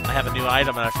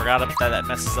item and I forgot that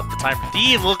messes up the timer.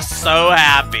 He looks so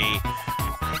happy.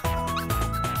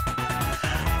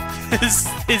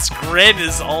 His grin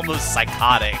is almost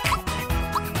psychotic.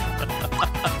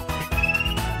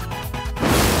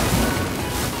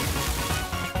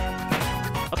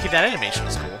 Okay, that animation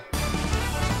was cool.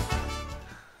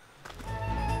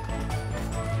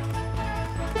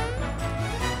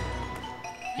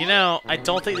 You know, I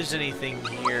don't think there's anything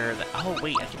here that... Oh,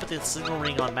 wait, I can put the signal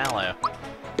ring on Mallow.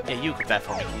 Yeah, you equip that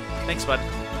for me. Thanks, bud.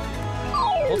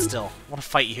 Hold still. I want to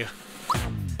fight you.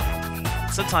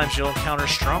 Sometimes you'll encounter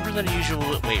stronger than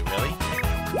usual... Wait, really?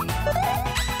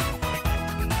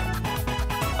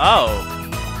 Oh.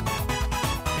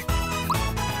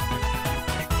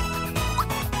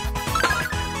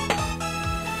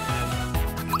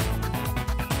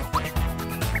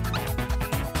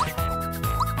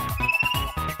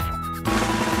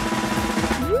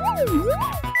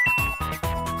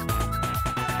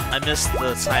 I missed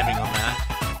the timing on that.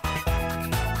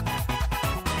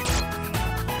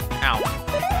 Ow.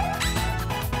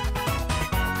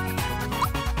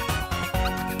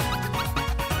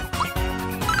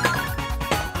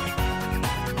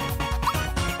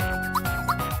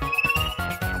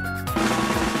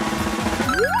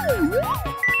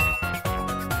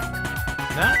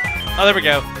 No? Oh, there we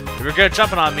go. You were good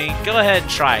jumping on me. Go ahead and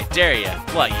try. Dare ya.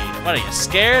 What are you,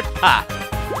 scared? Ha!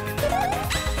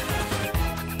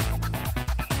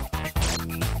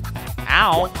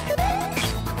 Ow!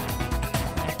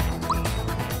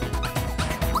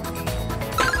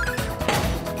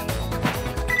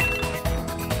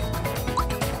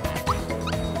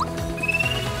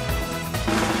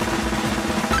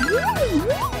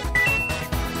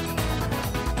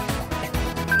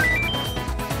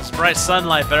 This bright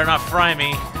sunlight better not fry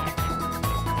me.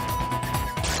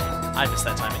 I missed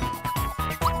that timing.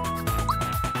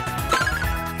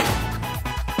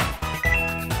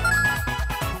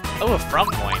 Oh, a from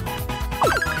coin.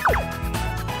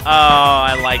 Oh,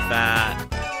 I like that.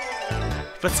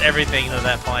 Puts everything into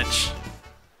that punch.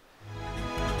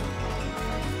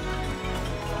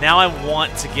 Now I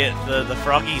want to get the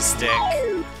froggy stick.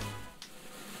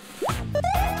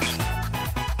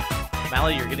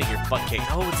 Mally, you're getting your butt kicked.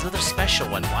 Oh, it's another special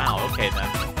one. Wow, okay then.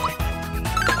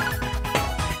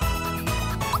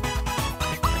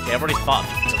 Okay, I've already fought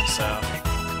victim, so...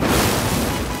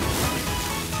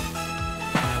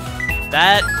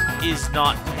 That is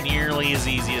not nearly as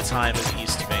easy a time as it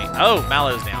used to be. Oh,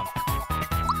 Mallow's down.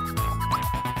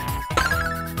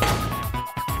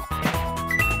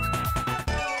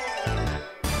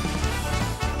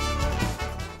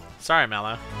 Sorry,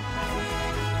 Mallow.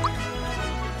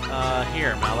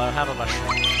 Here, Mallow, have a mushroom.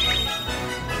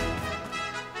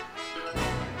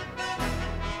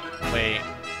 Wait.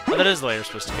 Oh, that is the way we're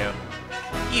supposed to go.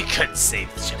 You couldn't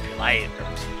save the champion life.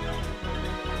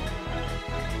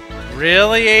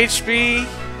 Really, HB?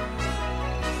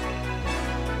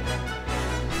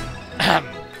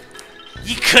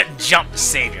 You couldn't jump to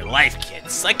save your life,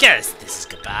 kids. I guess this is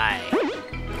goodbye.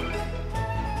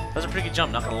 That was a pretty good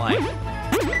jump, not gonna lie.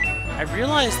 I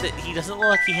realized that he doesn't look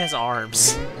like he has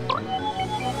arms.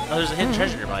 Oh, there's a hidden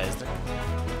treasure nearby, isn't there?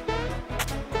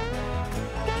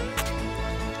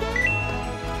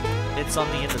 It's on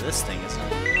the end of this thing, isn't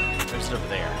it? Or is it over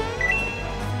there?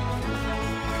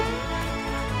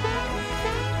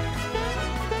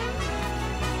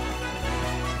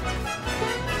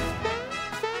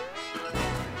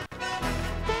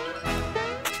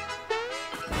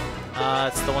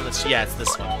 It's the one that's... yeah, it's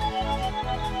this one.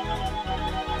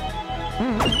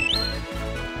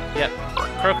 Yep,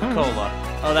 Coca-Cola.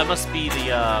 Oh, that must be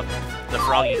the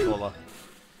Froggy Cola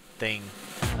thing.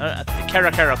 The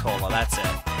Cara-Cara-Cola, that's it.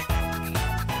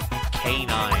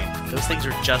 K9. Those things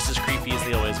are just as creepy as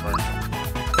they always were.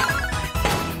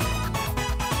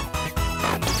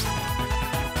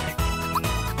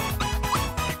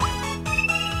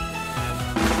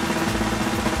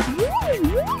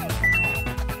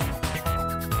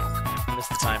 Missed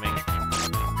the timing.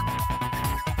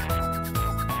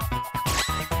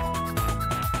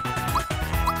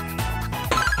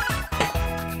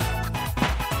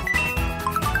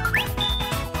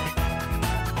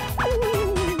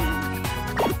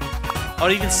 Oh,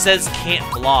 it even says can't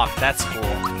block. That's cool.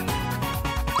 Can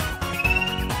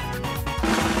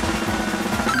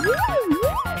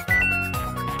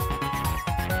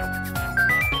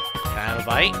I have a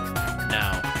bite?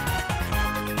 No.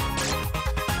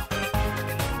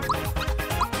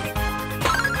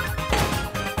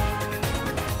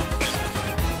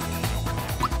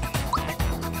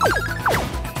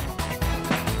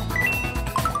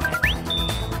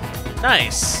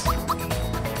 Nice.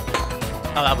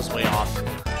 Oh, that was way off.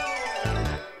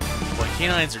 Boy,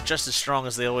 canines are just as strong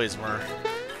as they always were.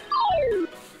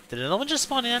 Did another one just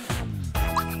spawn in?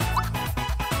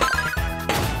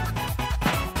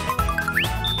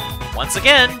 Once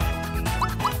again!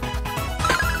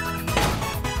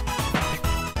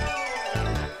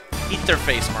 Eat their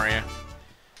face, Mario.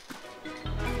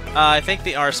 I think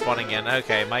they are spawning in.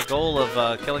 Okay, my goal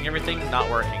of killing everything, not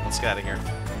working. Let's get out of here.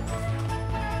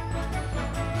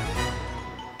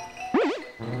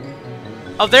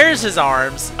 Oh, there's his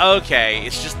arms. Okay,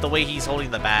 it's just the way he's holding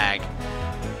the bag.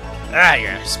 Ah,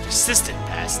 you're a persistent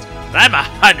pest. But I'm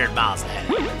 100 miles ahead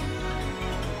of you.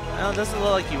 Well, it doesn't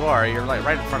look like you are. You're like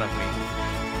right in front of me.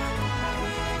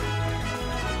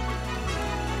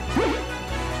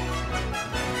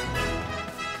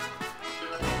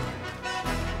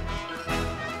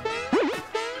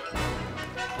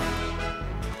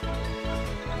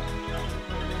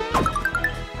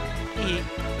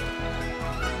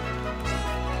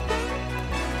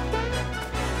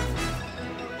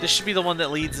 This should be the one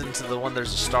that leads into the one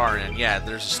there's a star in. Yeah,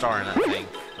 there's a star in that thing.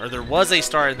 Or there was a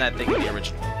star in that thing in the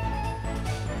original.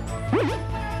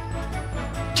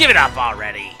 Give it up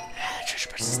already! Treasure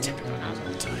press is tempting me all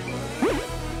the time.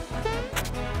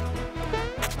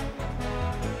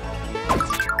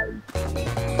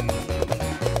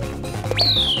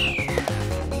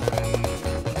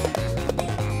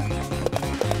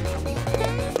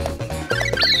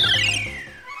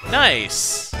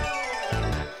 Nice!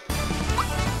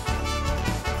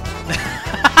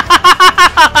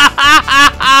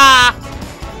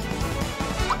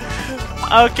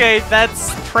 Okay,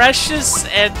 that's precious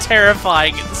and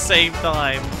terrifying at the same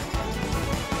time.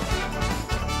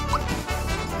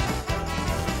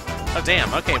 Oh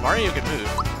damn, okay, Mario can move.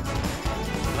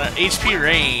 HP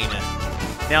Rain.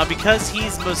 Now, because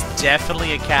he's most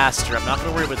definitely a caster, I'm not going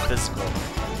to worry with physical.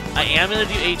 I am going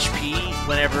to do HP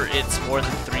whenever it's more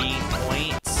than 3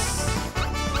 points.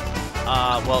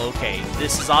 Well, okay,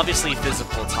 this is obviously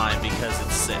physical time because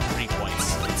it's at 3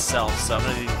 points itself, so I'm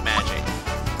going to do magic.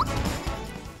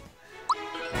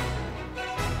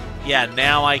 Yeah,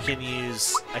 now I can use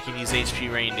use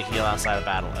HP rain to heal outside of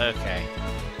battle. Okay.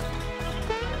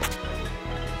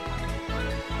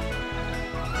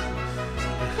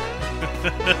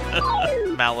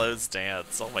 Mallow's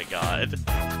dance. Oh my god.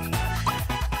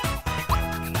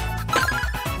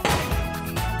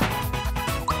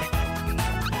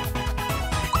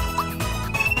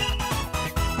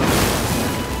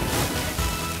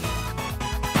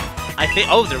 I think.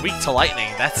 Oh, they're weak to lightning.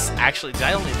 That's actually.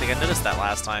 I don't even think I noticed that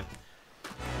last time.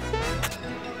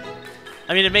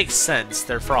 I mean, it makes sense.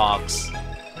 They're frogs.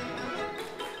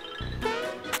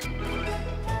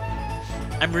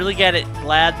 I'm really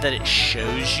glad that it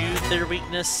shows you their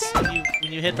weakness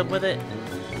when you hit them with it.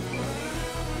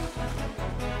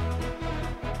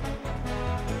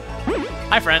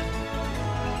 Hi, friend.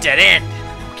 Dead end.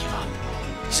 Give up.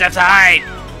 Just have to hide.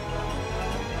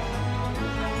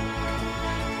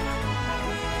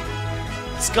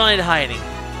 He's gone into hiding.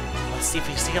 Let's see if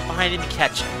we can sneak up behind him and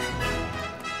catch him.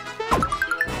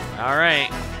 Alright.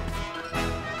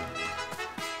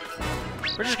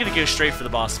 We're just gonna go straight for the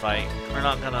boss fight. We're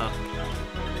not gonna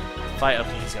fight.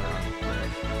 Okay, he's gonna run.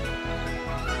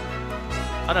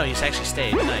 Oh no, he's actually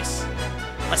stayed. Nice.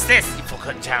 What's this? You fool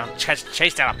couldn't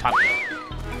chase down a puppy.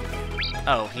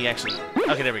 Oh, he actually...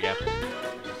 Okay, there we go.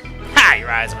 Ha!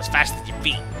 Your eyes are as fast as your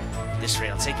feet. This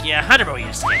rail will take you 100 more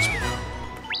years to catch me.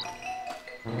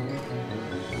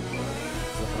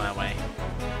 Look my way.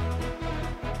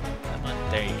 Come on,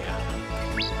 there you go.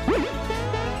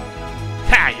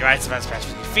 Ha! Your eyes are as fast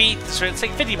as your feet. This rail will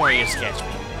take 50 more years to catch me.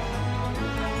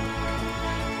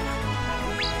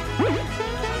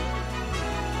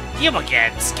 You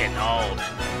again, it's getting old.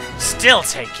 Still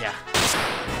take ya.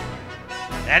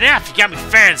 Enough, you got me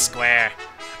fair and square.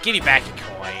 I'll give you back your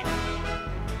coin.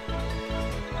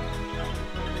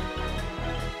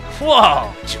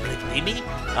 Whoa! Did you really believe me?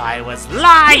 I was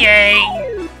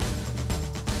lying!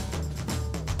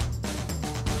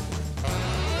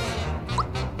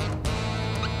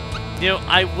 You know,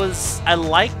 I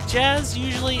like jazz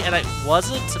usually, and I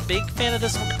wasn't a big fan of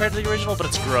this one compared to the original, but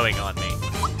it's growing on me.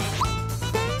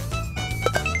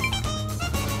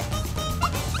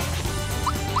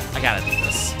 I gotta do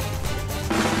this.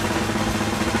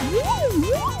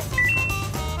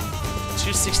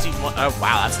 261. Oh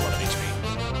wow, that's a lot of HP.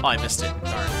 Oh, I missed it.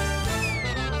 Darn.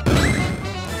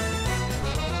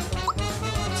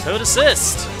 Toad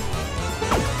assist.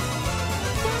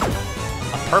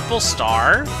 A purple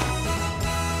star.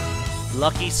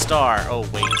 Lucky star. Oh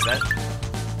wait, is that?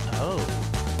 Oh.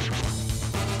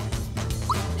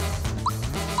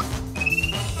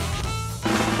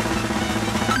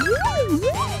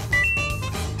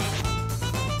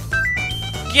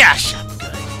 Gosh, I'm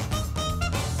good.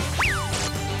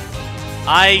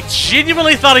 I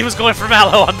genuinely thought he was going for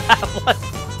Mallow on that one.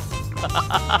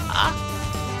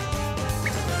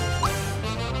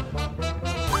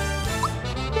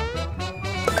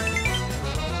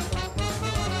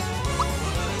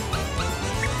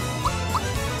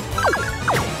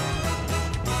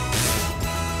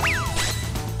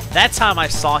 That time I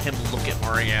saw him look at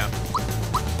Maria.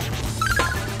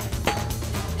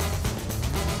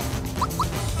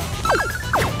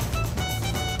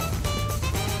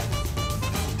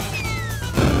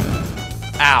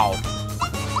 Ow.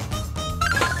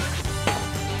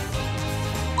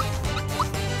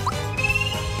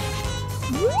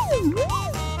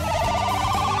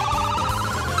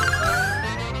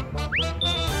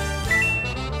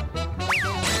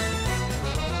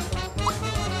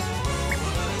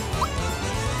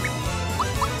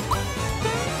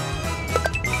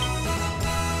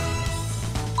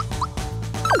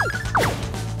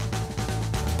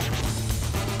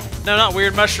 No, not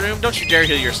weird mushroom. Don't you dare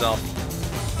heal yourself.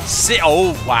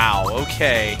 Oh, wow.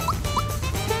 Okay.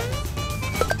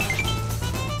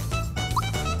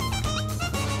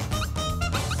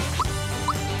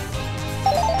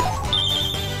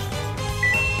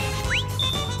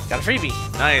 Got a freebie.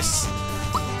 Nice.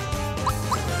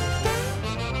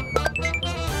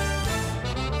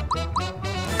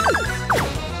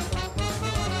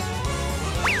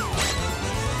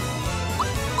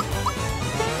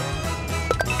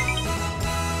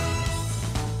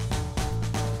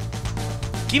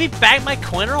 Give me back my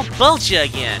coin or I'll belt you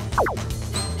again.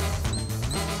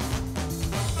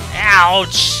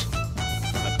 Ouch!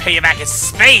 I'm gonna pay you back in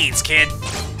spades, kid.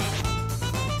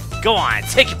 Go on,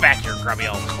 take it back, your grubby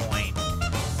old coin.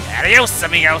 Adios,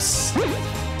 amigos.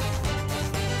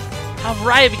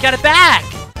 Alright, we got it back!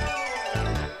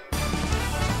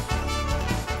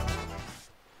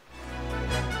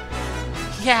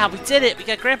 Yeah, we did it! We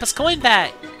got Grandpa's coin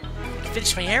back! I can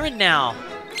finish my errand now.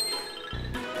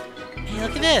 Hey,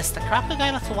 look at this! The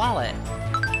crocodile left the wallet.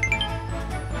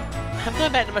 I'm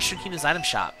going back to Mushroom Kingdom's item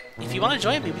shop. If you want to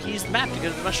join me, we can use the map to go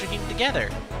to the Mushroom Kingdom together.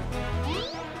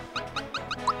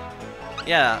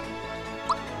 Yeah.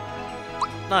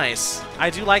 Nice. I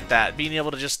do like that, being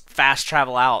able to just fast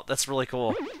travel out. That's really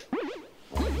cool.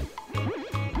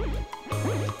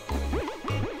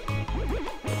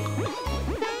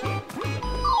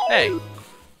 Hey.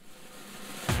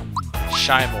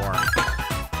 Shymore.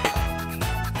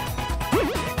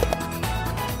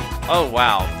 Oh,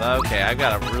 wow. Okay, I've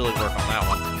got to really work on that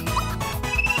one.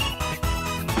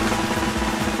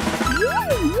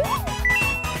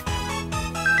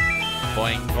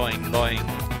 Boing, boing, boing.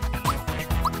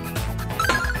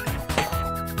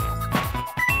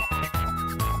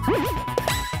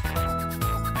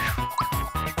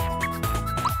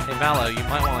 Hey, Mallow, you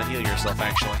might want to heal yourself,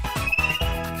 actually.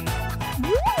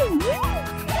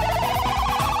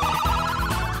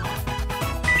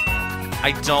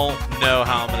 I don't know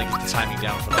how I'm going to get the timing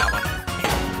down for that one.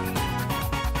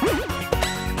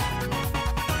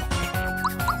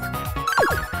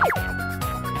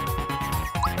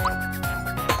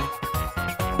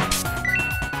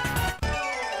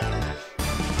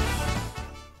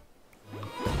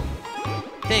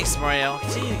 Thanks, Mario.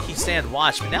 Continue to keep stand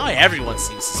watch, but now everyone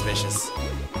seems suspicious.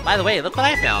 By the way, look what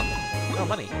I found. Oh,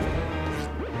 money.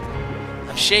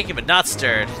 I'm shaken but not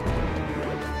stirred.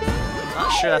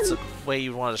 Not sure that's a way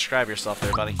you'd want to describe yourself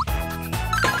there, buddy.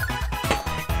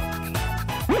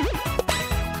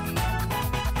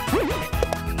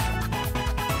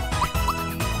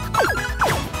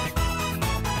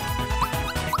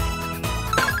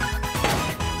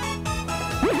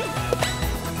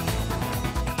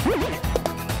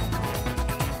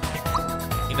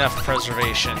 Enough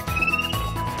preservation.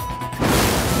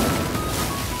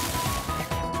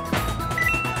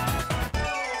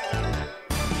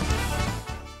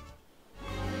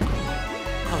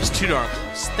 That was too darn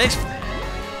close. Thanks for that.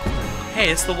 Hey,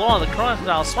 it's the wall of the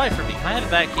crocodile swipe for me. Can I have it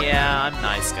back? Yeah, I'm a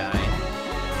nice guy.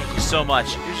 Thank you so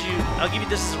much. Here's you. I'll give you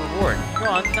this as a reward. Go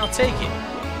on, now take it.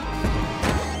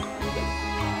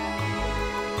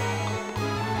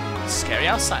 It's scary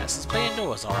outside. Let's play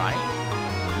indoors, alright?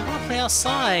 Play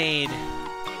outside.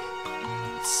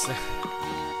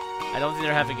 I don't think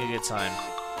they're having a good time.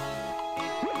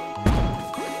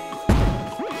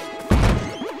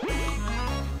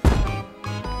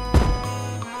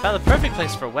 Found the perfect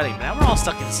place for a wedding, but now we're all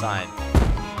stuck inside.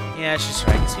 Yeah, she's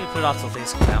right. Guess we can put it off till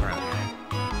things come down around here.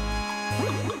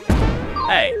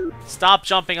 Hey, stop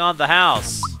jumping on the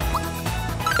house.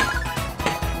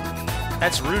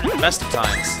 That's rude at the best of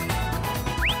times.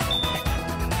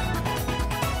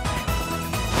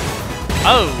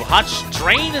 Oh,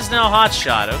 Drain is now Hot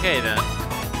Shot. Okay, then.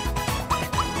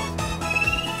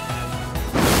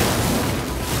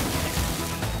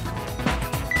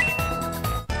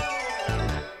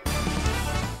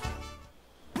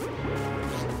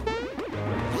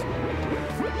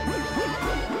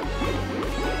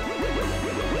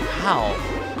 How?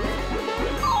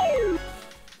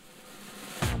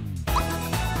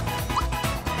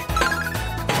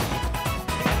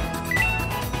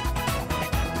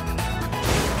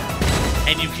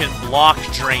 And you can block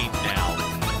Drain now.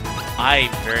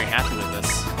 I'm very happy with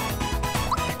this.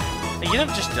 Hey, you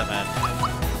never just done that.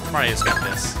 Mario's got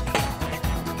this.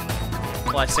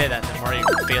 Well, I say that, then Mario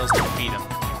fails to defeat him.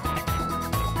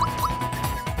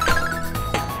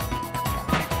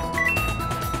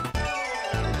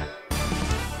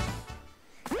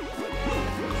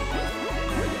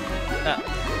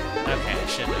 Oh, okay, I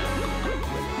shouldn't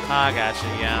have. Ah, gotcha,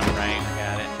 yeah, right, I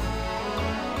got it.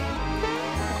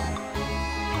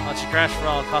 Let you crash for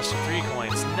all, it cost you 3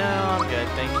 coins. No, I'm good,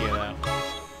 thank you, though.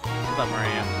 What about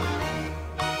Mario?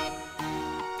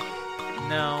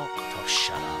 No. Oh,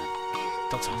 shut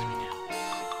up. Don't talk to me now.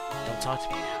 Don't talk to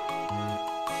me now.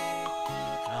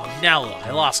 Oh, now look,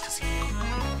 I lost because he...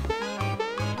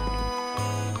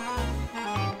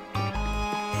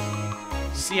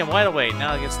 See, I'm wide awake.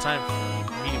 Now it's time for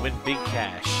me to win big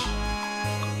cash.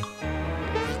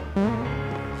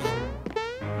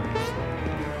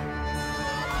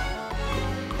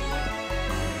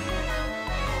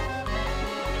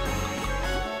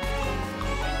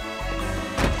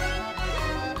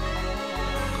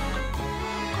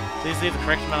 Please leave the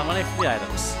correct amount of money for the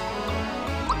items.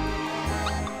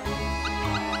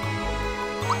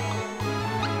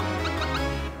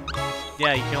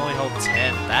 Yeah, you can only hold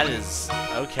 10. That is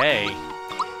okay.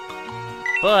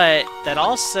 But that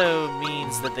also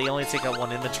means that they only take up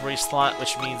 1 inventory slot,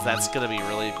 which means that's going to be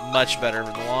really much better in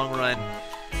the long run.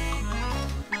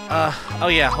 Oh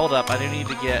yeah, hold up. I do need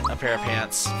to get a pair of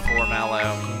pants for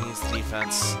Mallow. He needs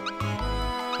defense.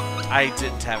 I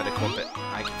didn't have it equip it.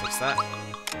 I can fix that.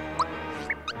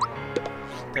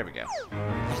 There we go.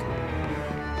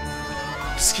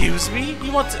 Excuse me?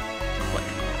 You want to... What?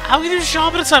 How can you do a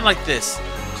job at a time like this?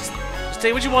 Just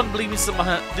say what you want and leave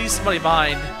somebody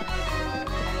behind.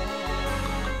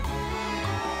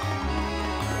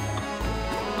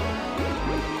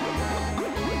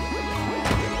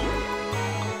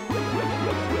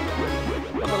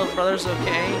 My little brother's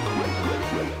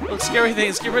okay. Look, scary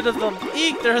things, get rid of them.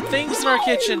 Eek, there are things in our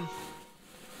kitchen.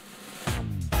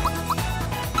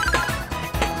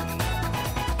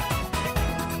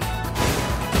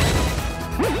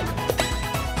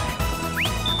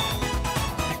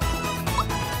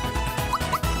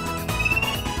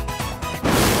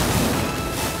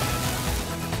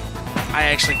 I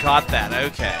actually caught that,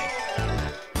 okay.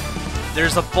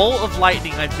 There's a bolt of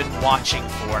lightning I've been watching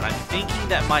for, and I'm thinking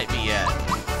that might be it.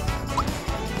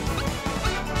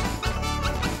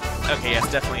 Okay, yes,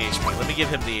 definitely HP. Let me give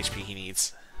him the HP he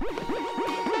needs.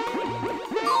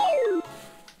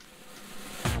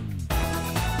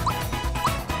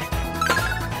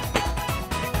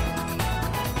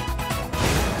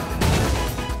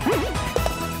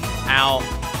 Ow.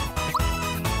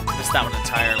 Missed that one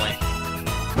entirely.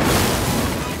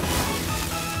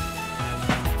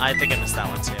 I think I missed that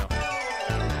one too.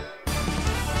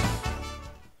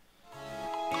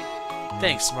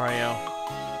 Thanks, Mario.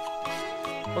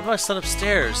 What about my son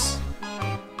upstairs?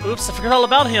 Oops, I forgot all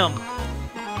about him!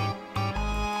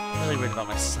 I'm really worried about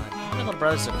my son. My little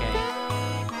brother's okay.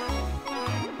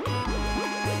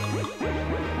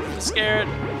 I'm scared.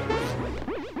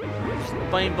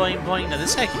 Boing, boing, boing. Now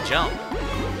this guy can jump.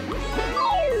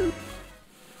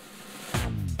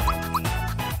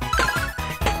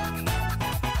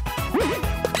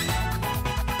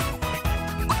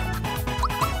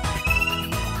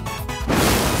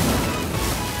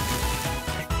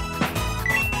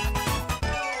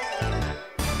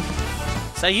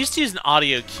 So I used to use an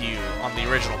audio cue on the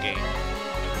original game.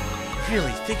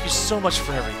 Really, thank you so much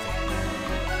for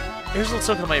everything. Here's a little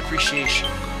token of my appreciation.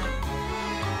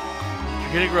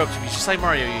 You're gonna grow up to be just like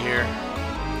Mario, you hear?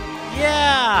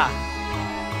 Yeah!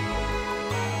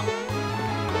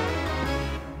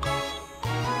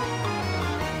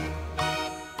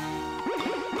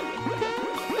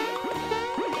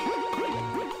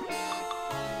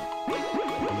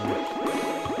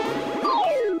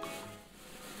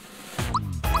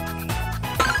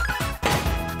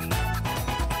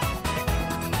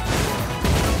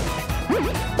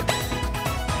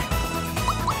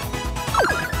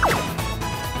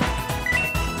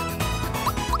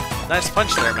 Nice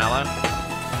punch there, Mallow.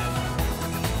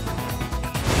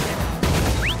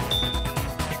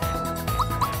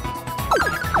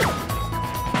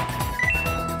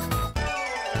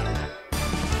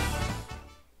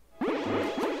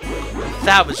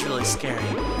 That was really scary.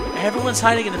 Everyone's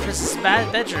hiding in the princess'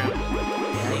 bedroom.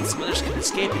 Yeah, these mothers couldn't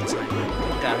escape in time.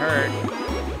 Got hurt.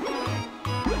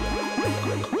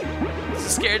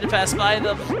 Scared to pass by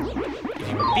them. If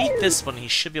you beat this one, he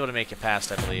should be able to make it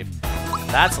past, I believe.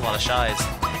 That's a lot of shies.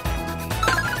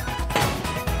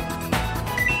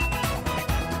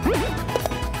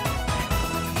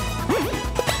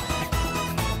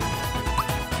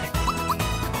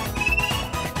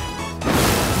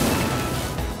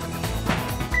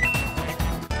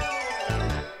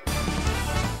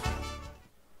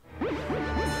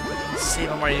 Save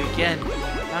Mario again.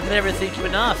 How could I ever thank you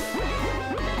enough?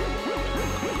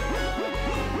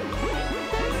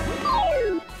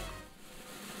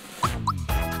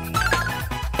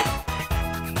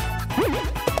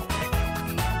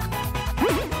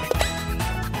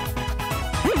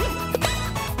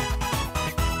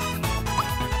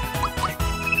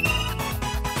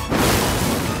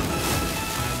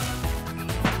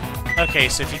 Okay,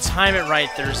 so if you time it right,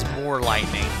 there's more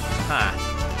lightning. Huh.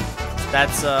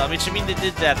 That's, I mean, they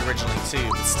did that originally too,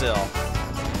 but still.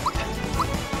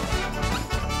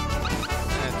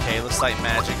 Okay, looks like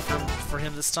magic for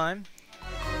him this time.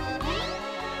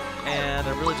 And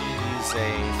I really do need to use a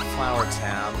flower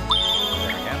tab. There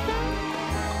we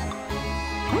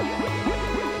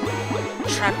go.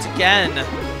 Trapped again!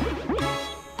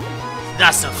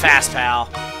 Not so fast, pal!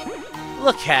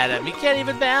 Look at him, he can't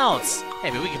even bounce! Hey,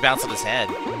 maybe we can bounce on his head.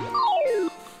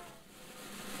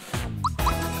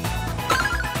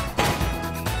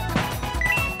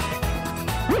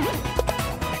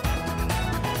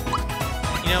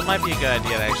 You know, it might be a good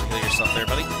idea to actually heal yourself there,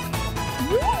 buddy.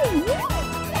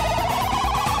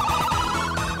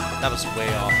 That was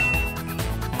way off.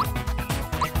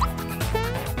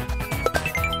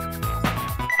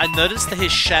 I noticed that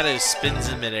his shadow spins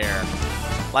in midair.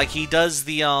 Like he does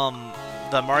the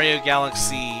Mario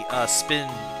Galaxy spin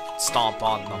stomp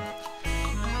on them.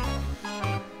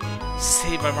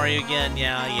 Saved by Mario again.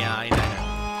 Yeah, I know.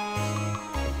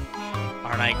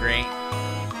 Aren't I great?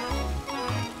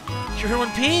 You're in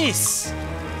one piece!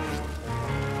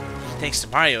 Thanks to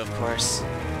Mario, of course.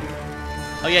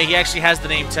 Oh yeah, he actually has the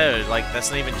name Toad. Like,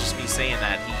 that's not even just me saying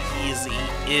that. He is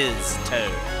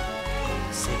Toad.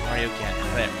 Save Mario again.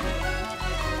 Whatever.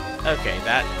 Okay,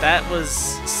 that was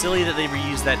silly that they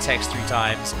reused that text 3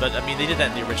 times, but I mean, they did that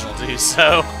in the original too,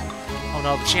 so... Oh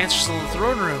no, the Chancellor's still in the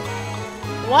throne room.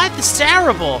 What? This is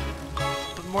terrible!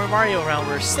 But more Mario around,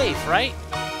 we're safe, right?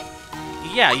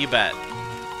 Yeah, you bet.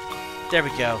 There we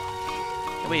go.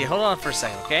 Wait, hold on for a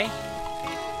second, okay?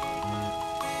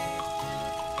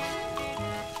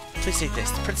 Please take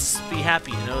this. The princess will be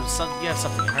happy to know you have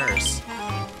something in hers.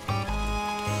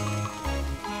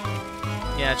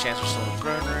 Yeah, Chancellor's still in the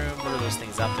throne room. What are those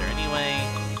things out there anyway?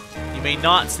 You may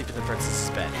not sleep in the princess's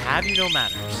bed. Have you no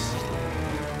manners?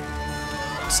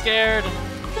 I'm scared.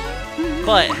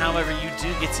 But, however, you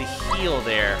do get to heal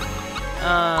there.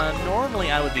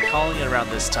 Normally I would be calling it around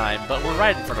this time, but we're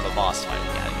right in front of a boss fight. We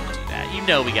gotta go do that. You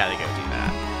know we gotta go do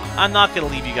that. I'm not gonna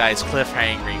leave you guys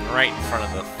cliffhangering right in front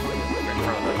of the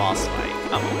boss fight.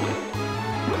 Come on.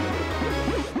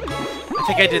 I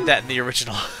think I did that in the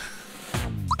original.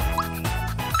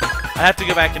 I have to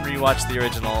go back and rewatch the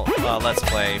original Let's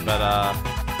Play, but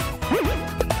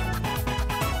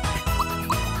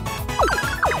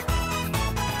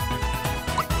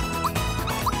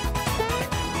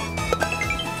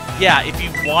yeah, if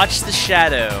you watch the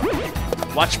shadow,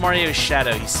 watch Mario's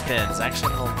shadow, he spins.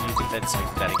 Actually, I'm gonna use defense to do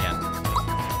that again.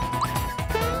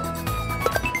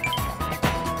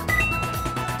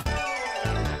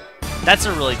 That's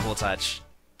a really cool touch.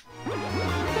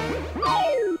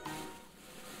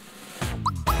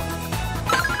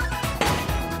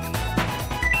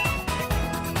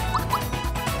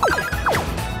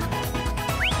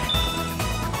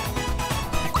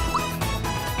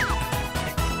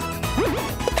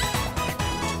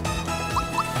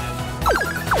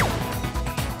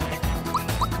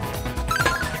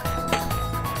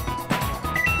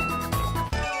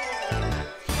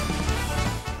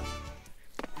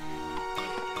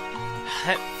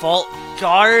 That vault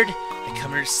guard! I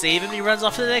come here to save him, he runs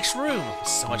off to the next room.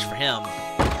 So much for him. Never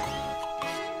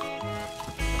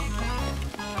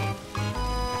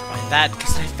mind that,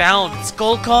 because I found this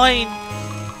gold coin!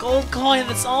 Gold coin,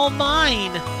 that's all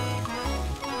mine!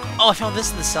 Oh, I found this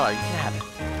in the cellar, you can have it.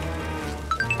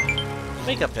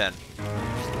 Makeup pen.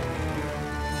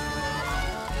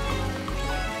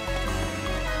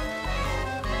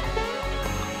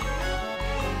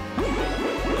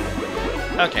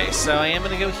 Okay, so I am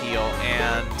gonna go heal,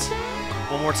 and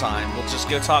one more time, we'll just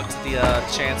go talk to the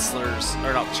Chancellor's,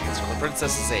 or not the Chancellor, the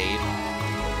Princess's aide.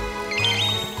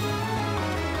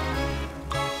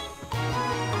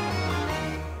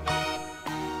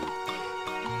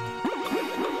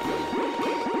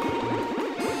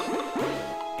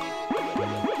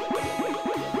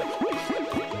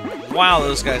 Wow,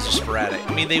 those guys are sporadic.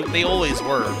 I mean, they always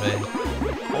were, but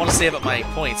I want to save up my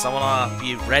points. I want to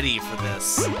be ready for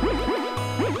this.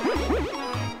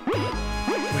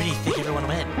 Where do you think everyone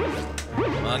went?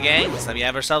 Well, gang, looks like we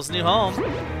have ourselves a new home.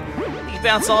 We can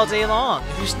bounce all day long.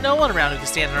 There's no one around who can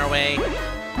stand in our way.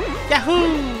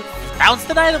 Yahoo! Bounce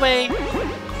the night away!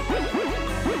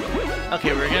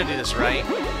 Okay, we're gonna do this right.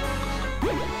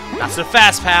 Not so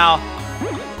fast, pal!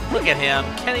 Look at him.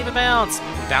 Can't even bounce.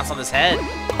 Bounce on his head.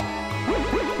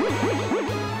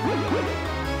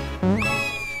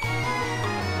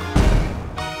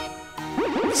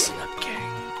 Listen up, gang.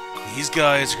 These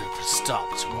guys are gonna put a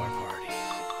stop to our party.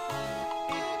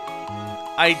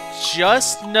 I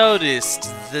just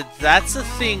noticed that that's a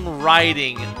thing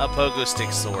riding a pogo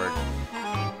stick sword.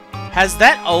 Has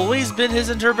that always been his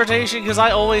interpretation? Because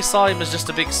I always saw him as just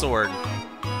a big sword.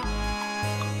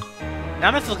 Now I'm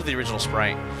gonna have to look at the original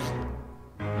sprite.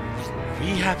 Are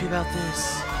you happy about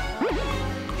this?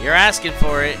 You're asking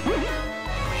for it.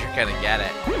 You're gonna get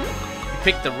it. You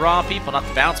picked the wrong people not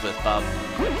to bounce with, bub.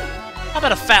 How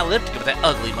about a fat lip to go with that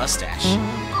ugly mustache?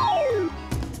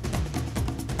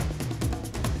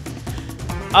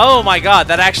 Oh my god,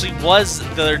 that actually was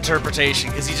the interpretation,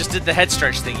 because he just did the head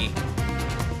stretch thingy.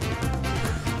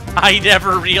 I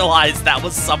never realized that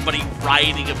was somebody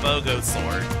riding a pogo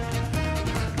sword.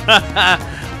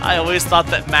 I always thought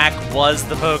that Mac was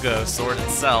the pogo sword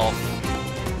itself.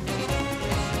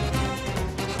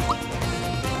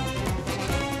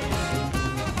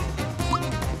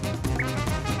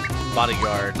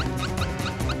 Bodyguard.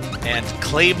 And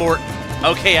Clay Morton.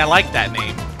 Okay, I like that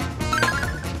name.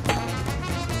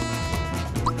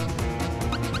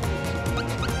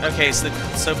 Okay,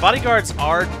 so bodyguards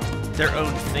are their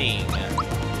own thing.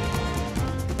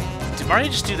 Did Mario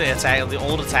just do the attack, the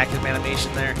old attack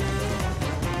animation there?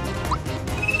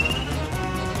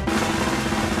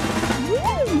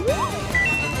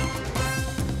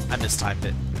 I mistimed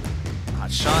it.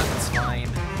 Hot shot, that's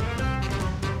fine.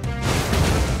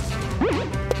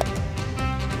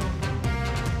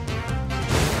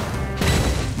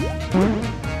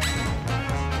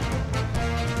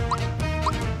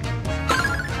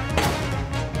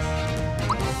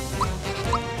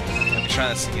 Let me try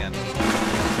this again.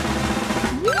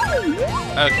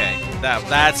 Okay,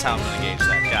 that's how I'm gonna gauge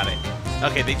that. Got it.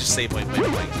 Okay, they just say point.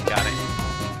 Got it.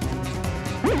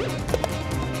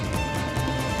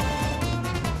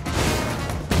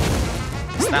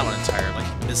 Missed that one entirely.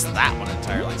 Missed that one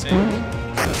entirely too.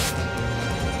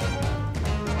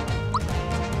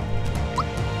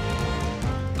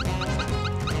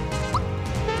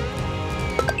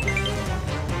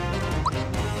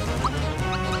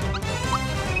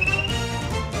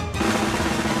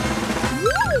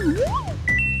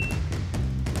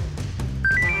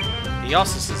 He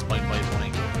also says boing boing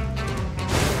boing.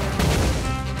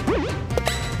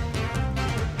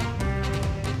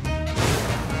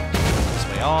 This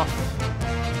way off.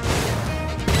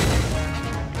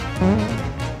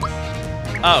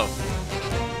 Oh.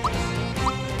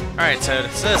 Alright, so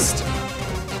assist.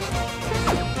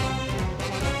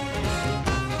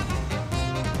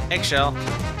 Eggshell.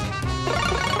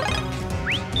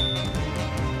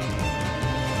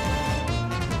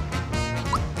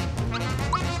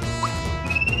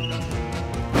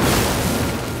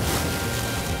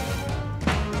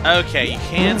 Okay, you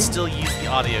can still use the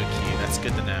audio cue. That's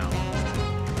good to know.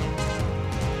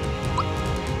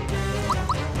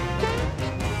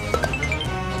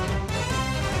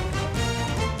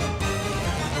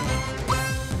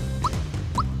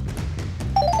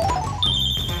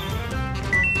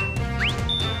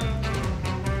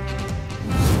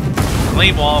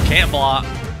 Flame wall, can't block.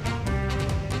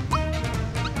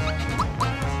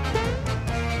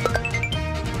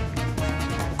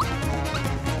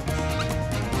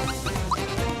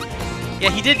 Yeah,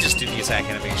 he did just do the attack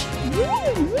animation.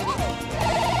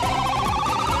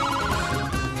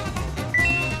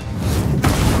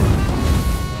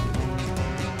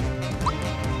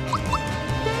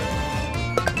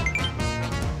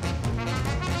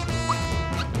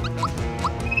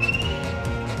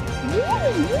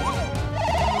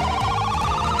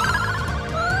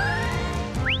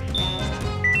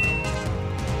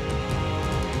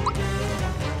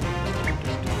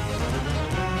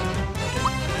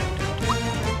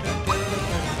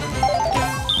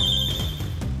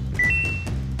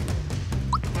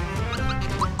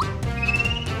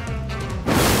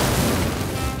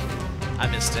 I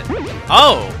missed it.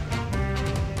 Oh!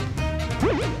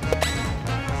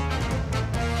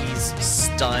 He's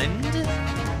stunned?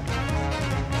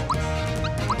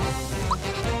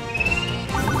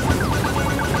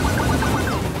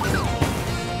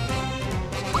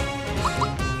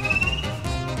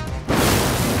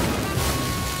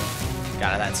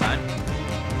 Got it that time.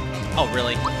 Oh,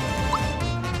 really?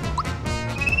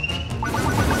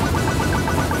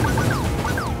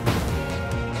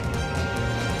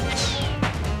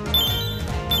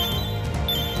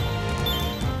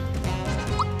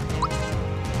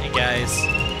 Guys,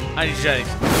 I need you guys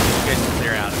to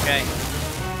clear out, okay?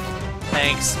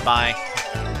 Thanks, bye.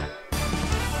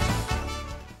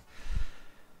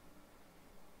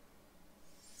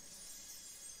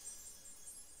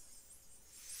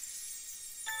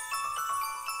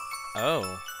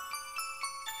 Oh.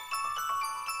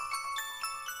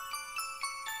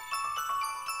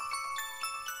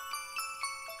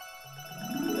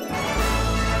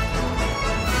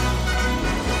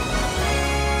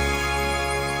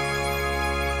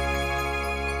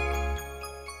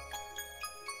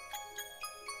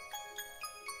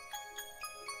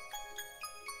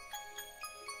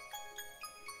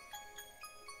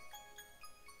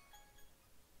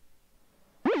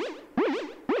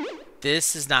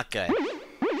 This is not good.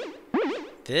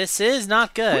 This is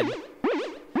not good.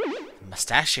 The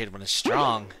mustachioed one is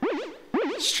strong.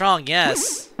 Strong,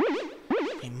 yes.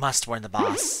 We must warn the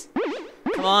boss.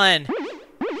 Come on.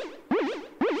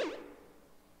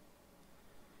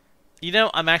 You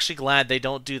know, I'm actually glad they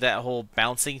don't do that whole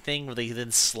bouncing thing where they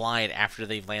then slide after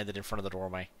they've landed in front of the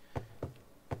doorway.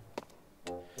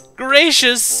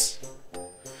 Gracious!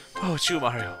 Oh, it's you,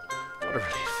 Mario. What a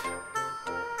relief.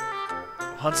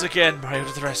 Once again, Mario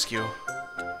to the rescue.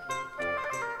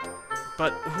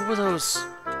 But who were those?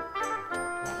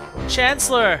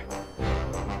 Chancellor!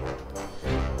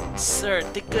 Sir,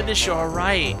 thank goodness you're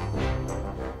alright.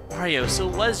 Mario, so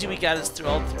it was you who got us through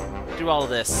all of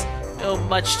this. Oh,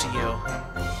 much to you.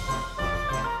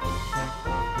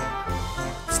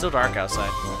 still dark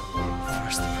outside.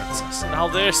 First the princess, now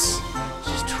this.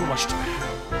 This is too much to bear.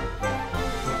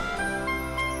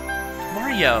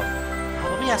 Mario!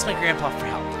 Let me ask my grandpa for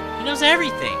help. He knows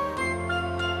everything.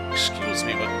 Excuse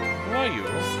me, but who are you?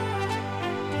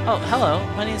 Oh, hello.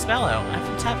 My name is Mallow. I'm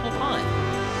from Tadpole Pond.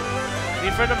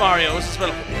 Any friend of Mario's is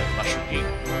welcome here at Mushroom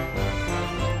Kingdom.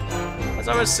 As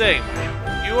I was saying,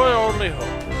 Mario, you are our only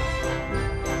hope.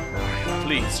 Mario,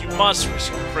 please, you must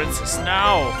rescue the princess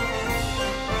now.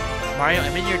 Mario,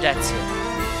 I'm in your debt too.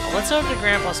 Let's over to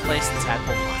Grandpa's place in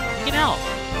Tadpole Pond. He can help.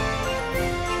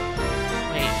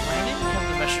 Wait, why didn't you come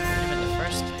to Mushroom for him in the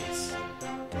first place?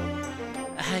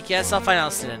 I guess I'll find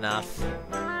out soon enough.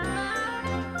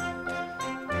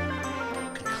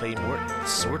 Clay Morton, The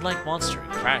sword-like monster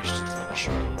who crashed into the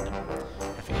Mushroom Kingdom.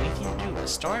 Having anything to do with the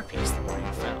star piece that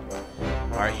Mario found.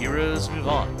 our heroes move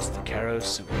on to the Karo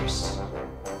sewers.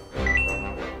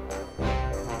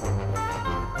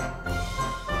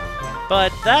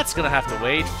 But that's gonna have to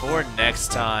wait for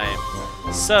next time.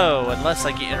 So, unless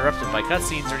I get interrupted by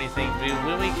cutscenes or anything,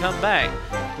 when we come back,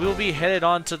 we will be headed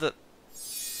on to the...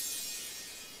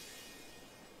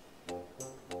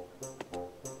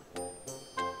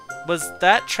 Was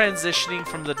that transitioning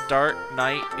from the dark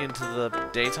night into the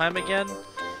daytime again?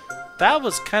 That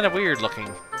was kind of weird looking,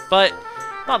 but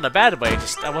not in a bad way,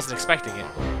 just I wasn't expecting it.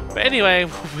 But anyway,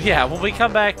 yeah, when we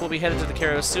come back, we'll be headed to the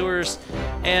Karo sewers,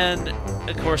 and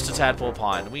of course to Tadpole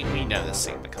Pond. We know this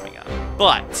scene coming up.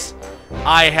 But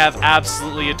I have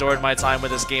absolutely adored my time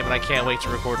with this game, and I can't wait to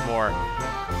record more.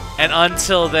 And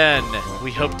until then,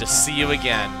 we hope to see you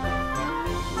again.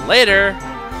 Later!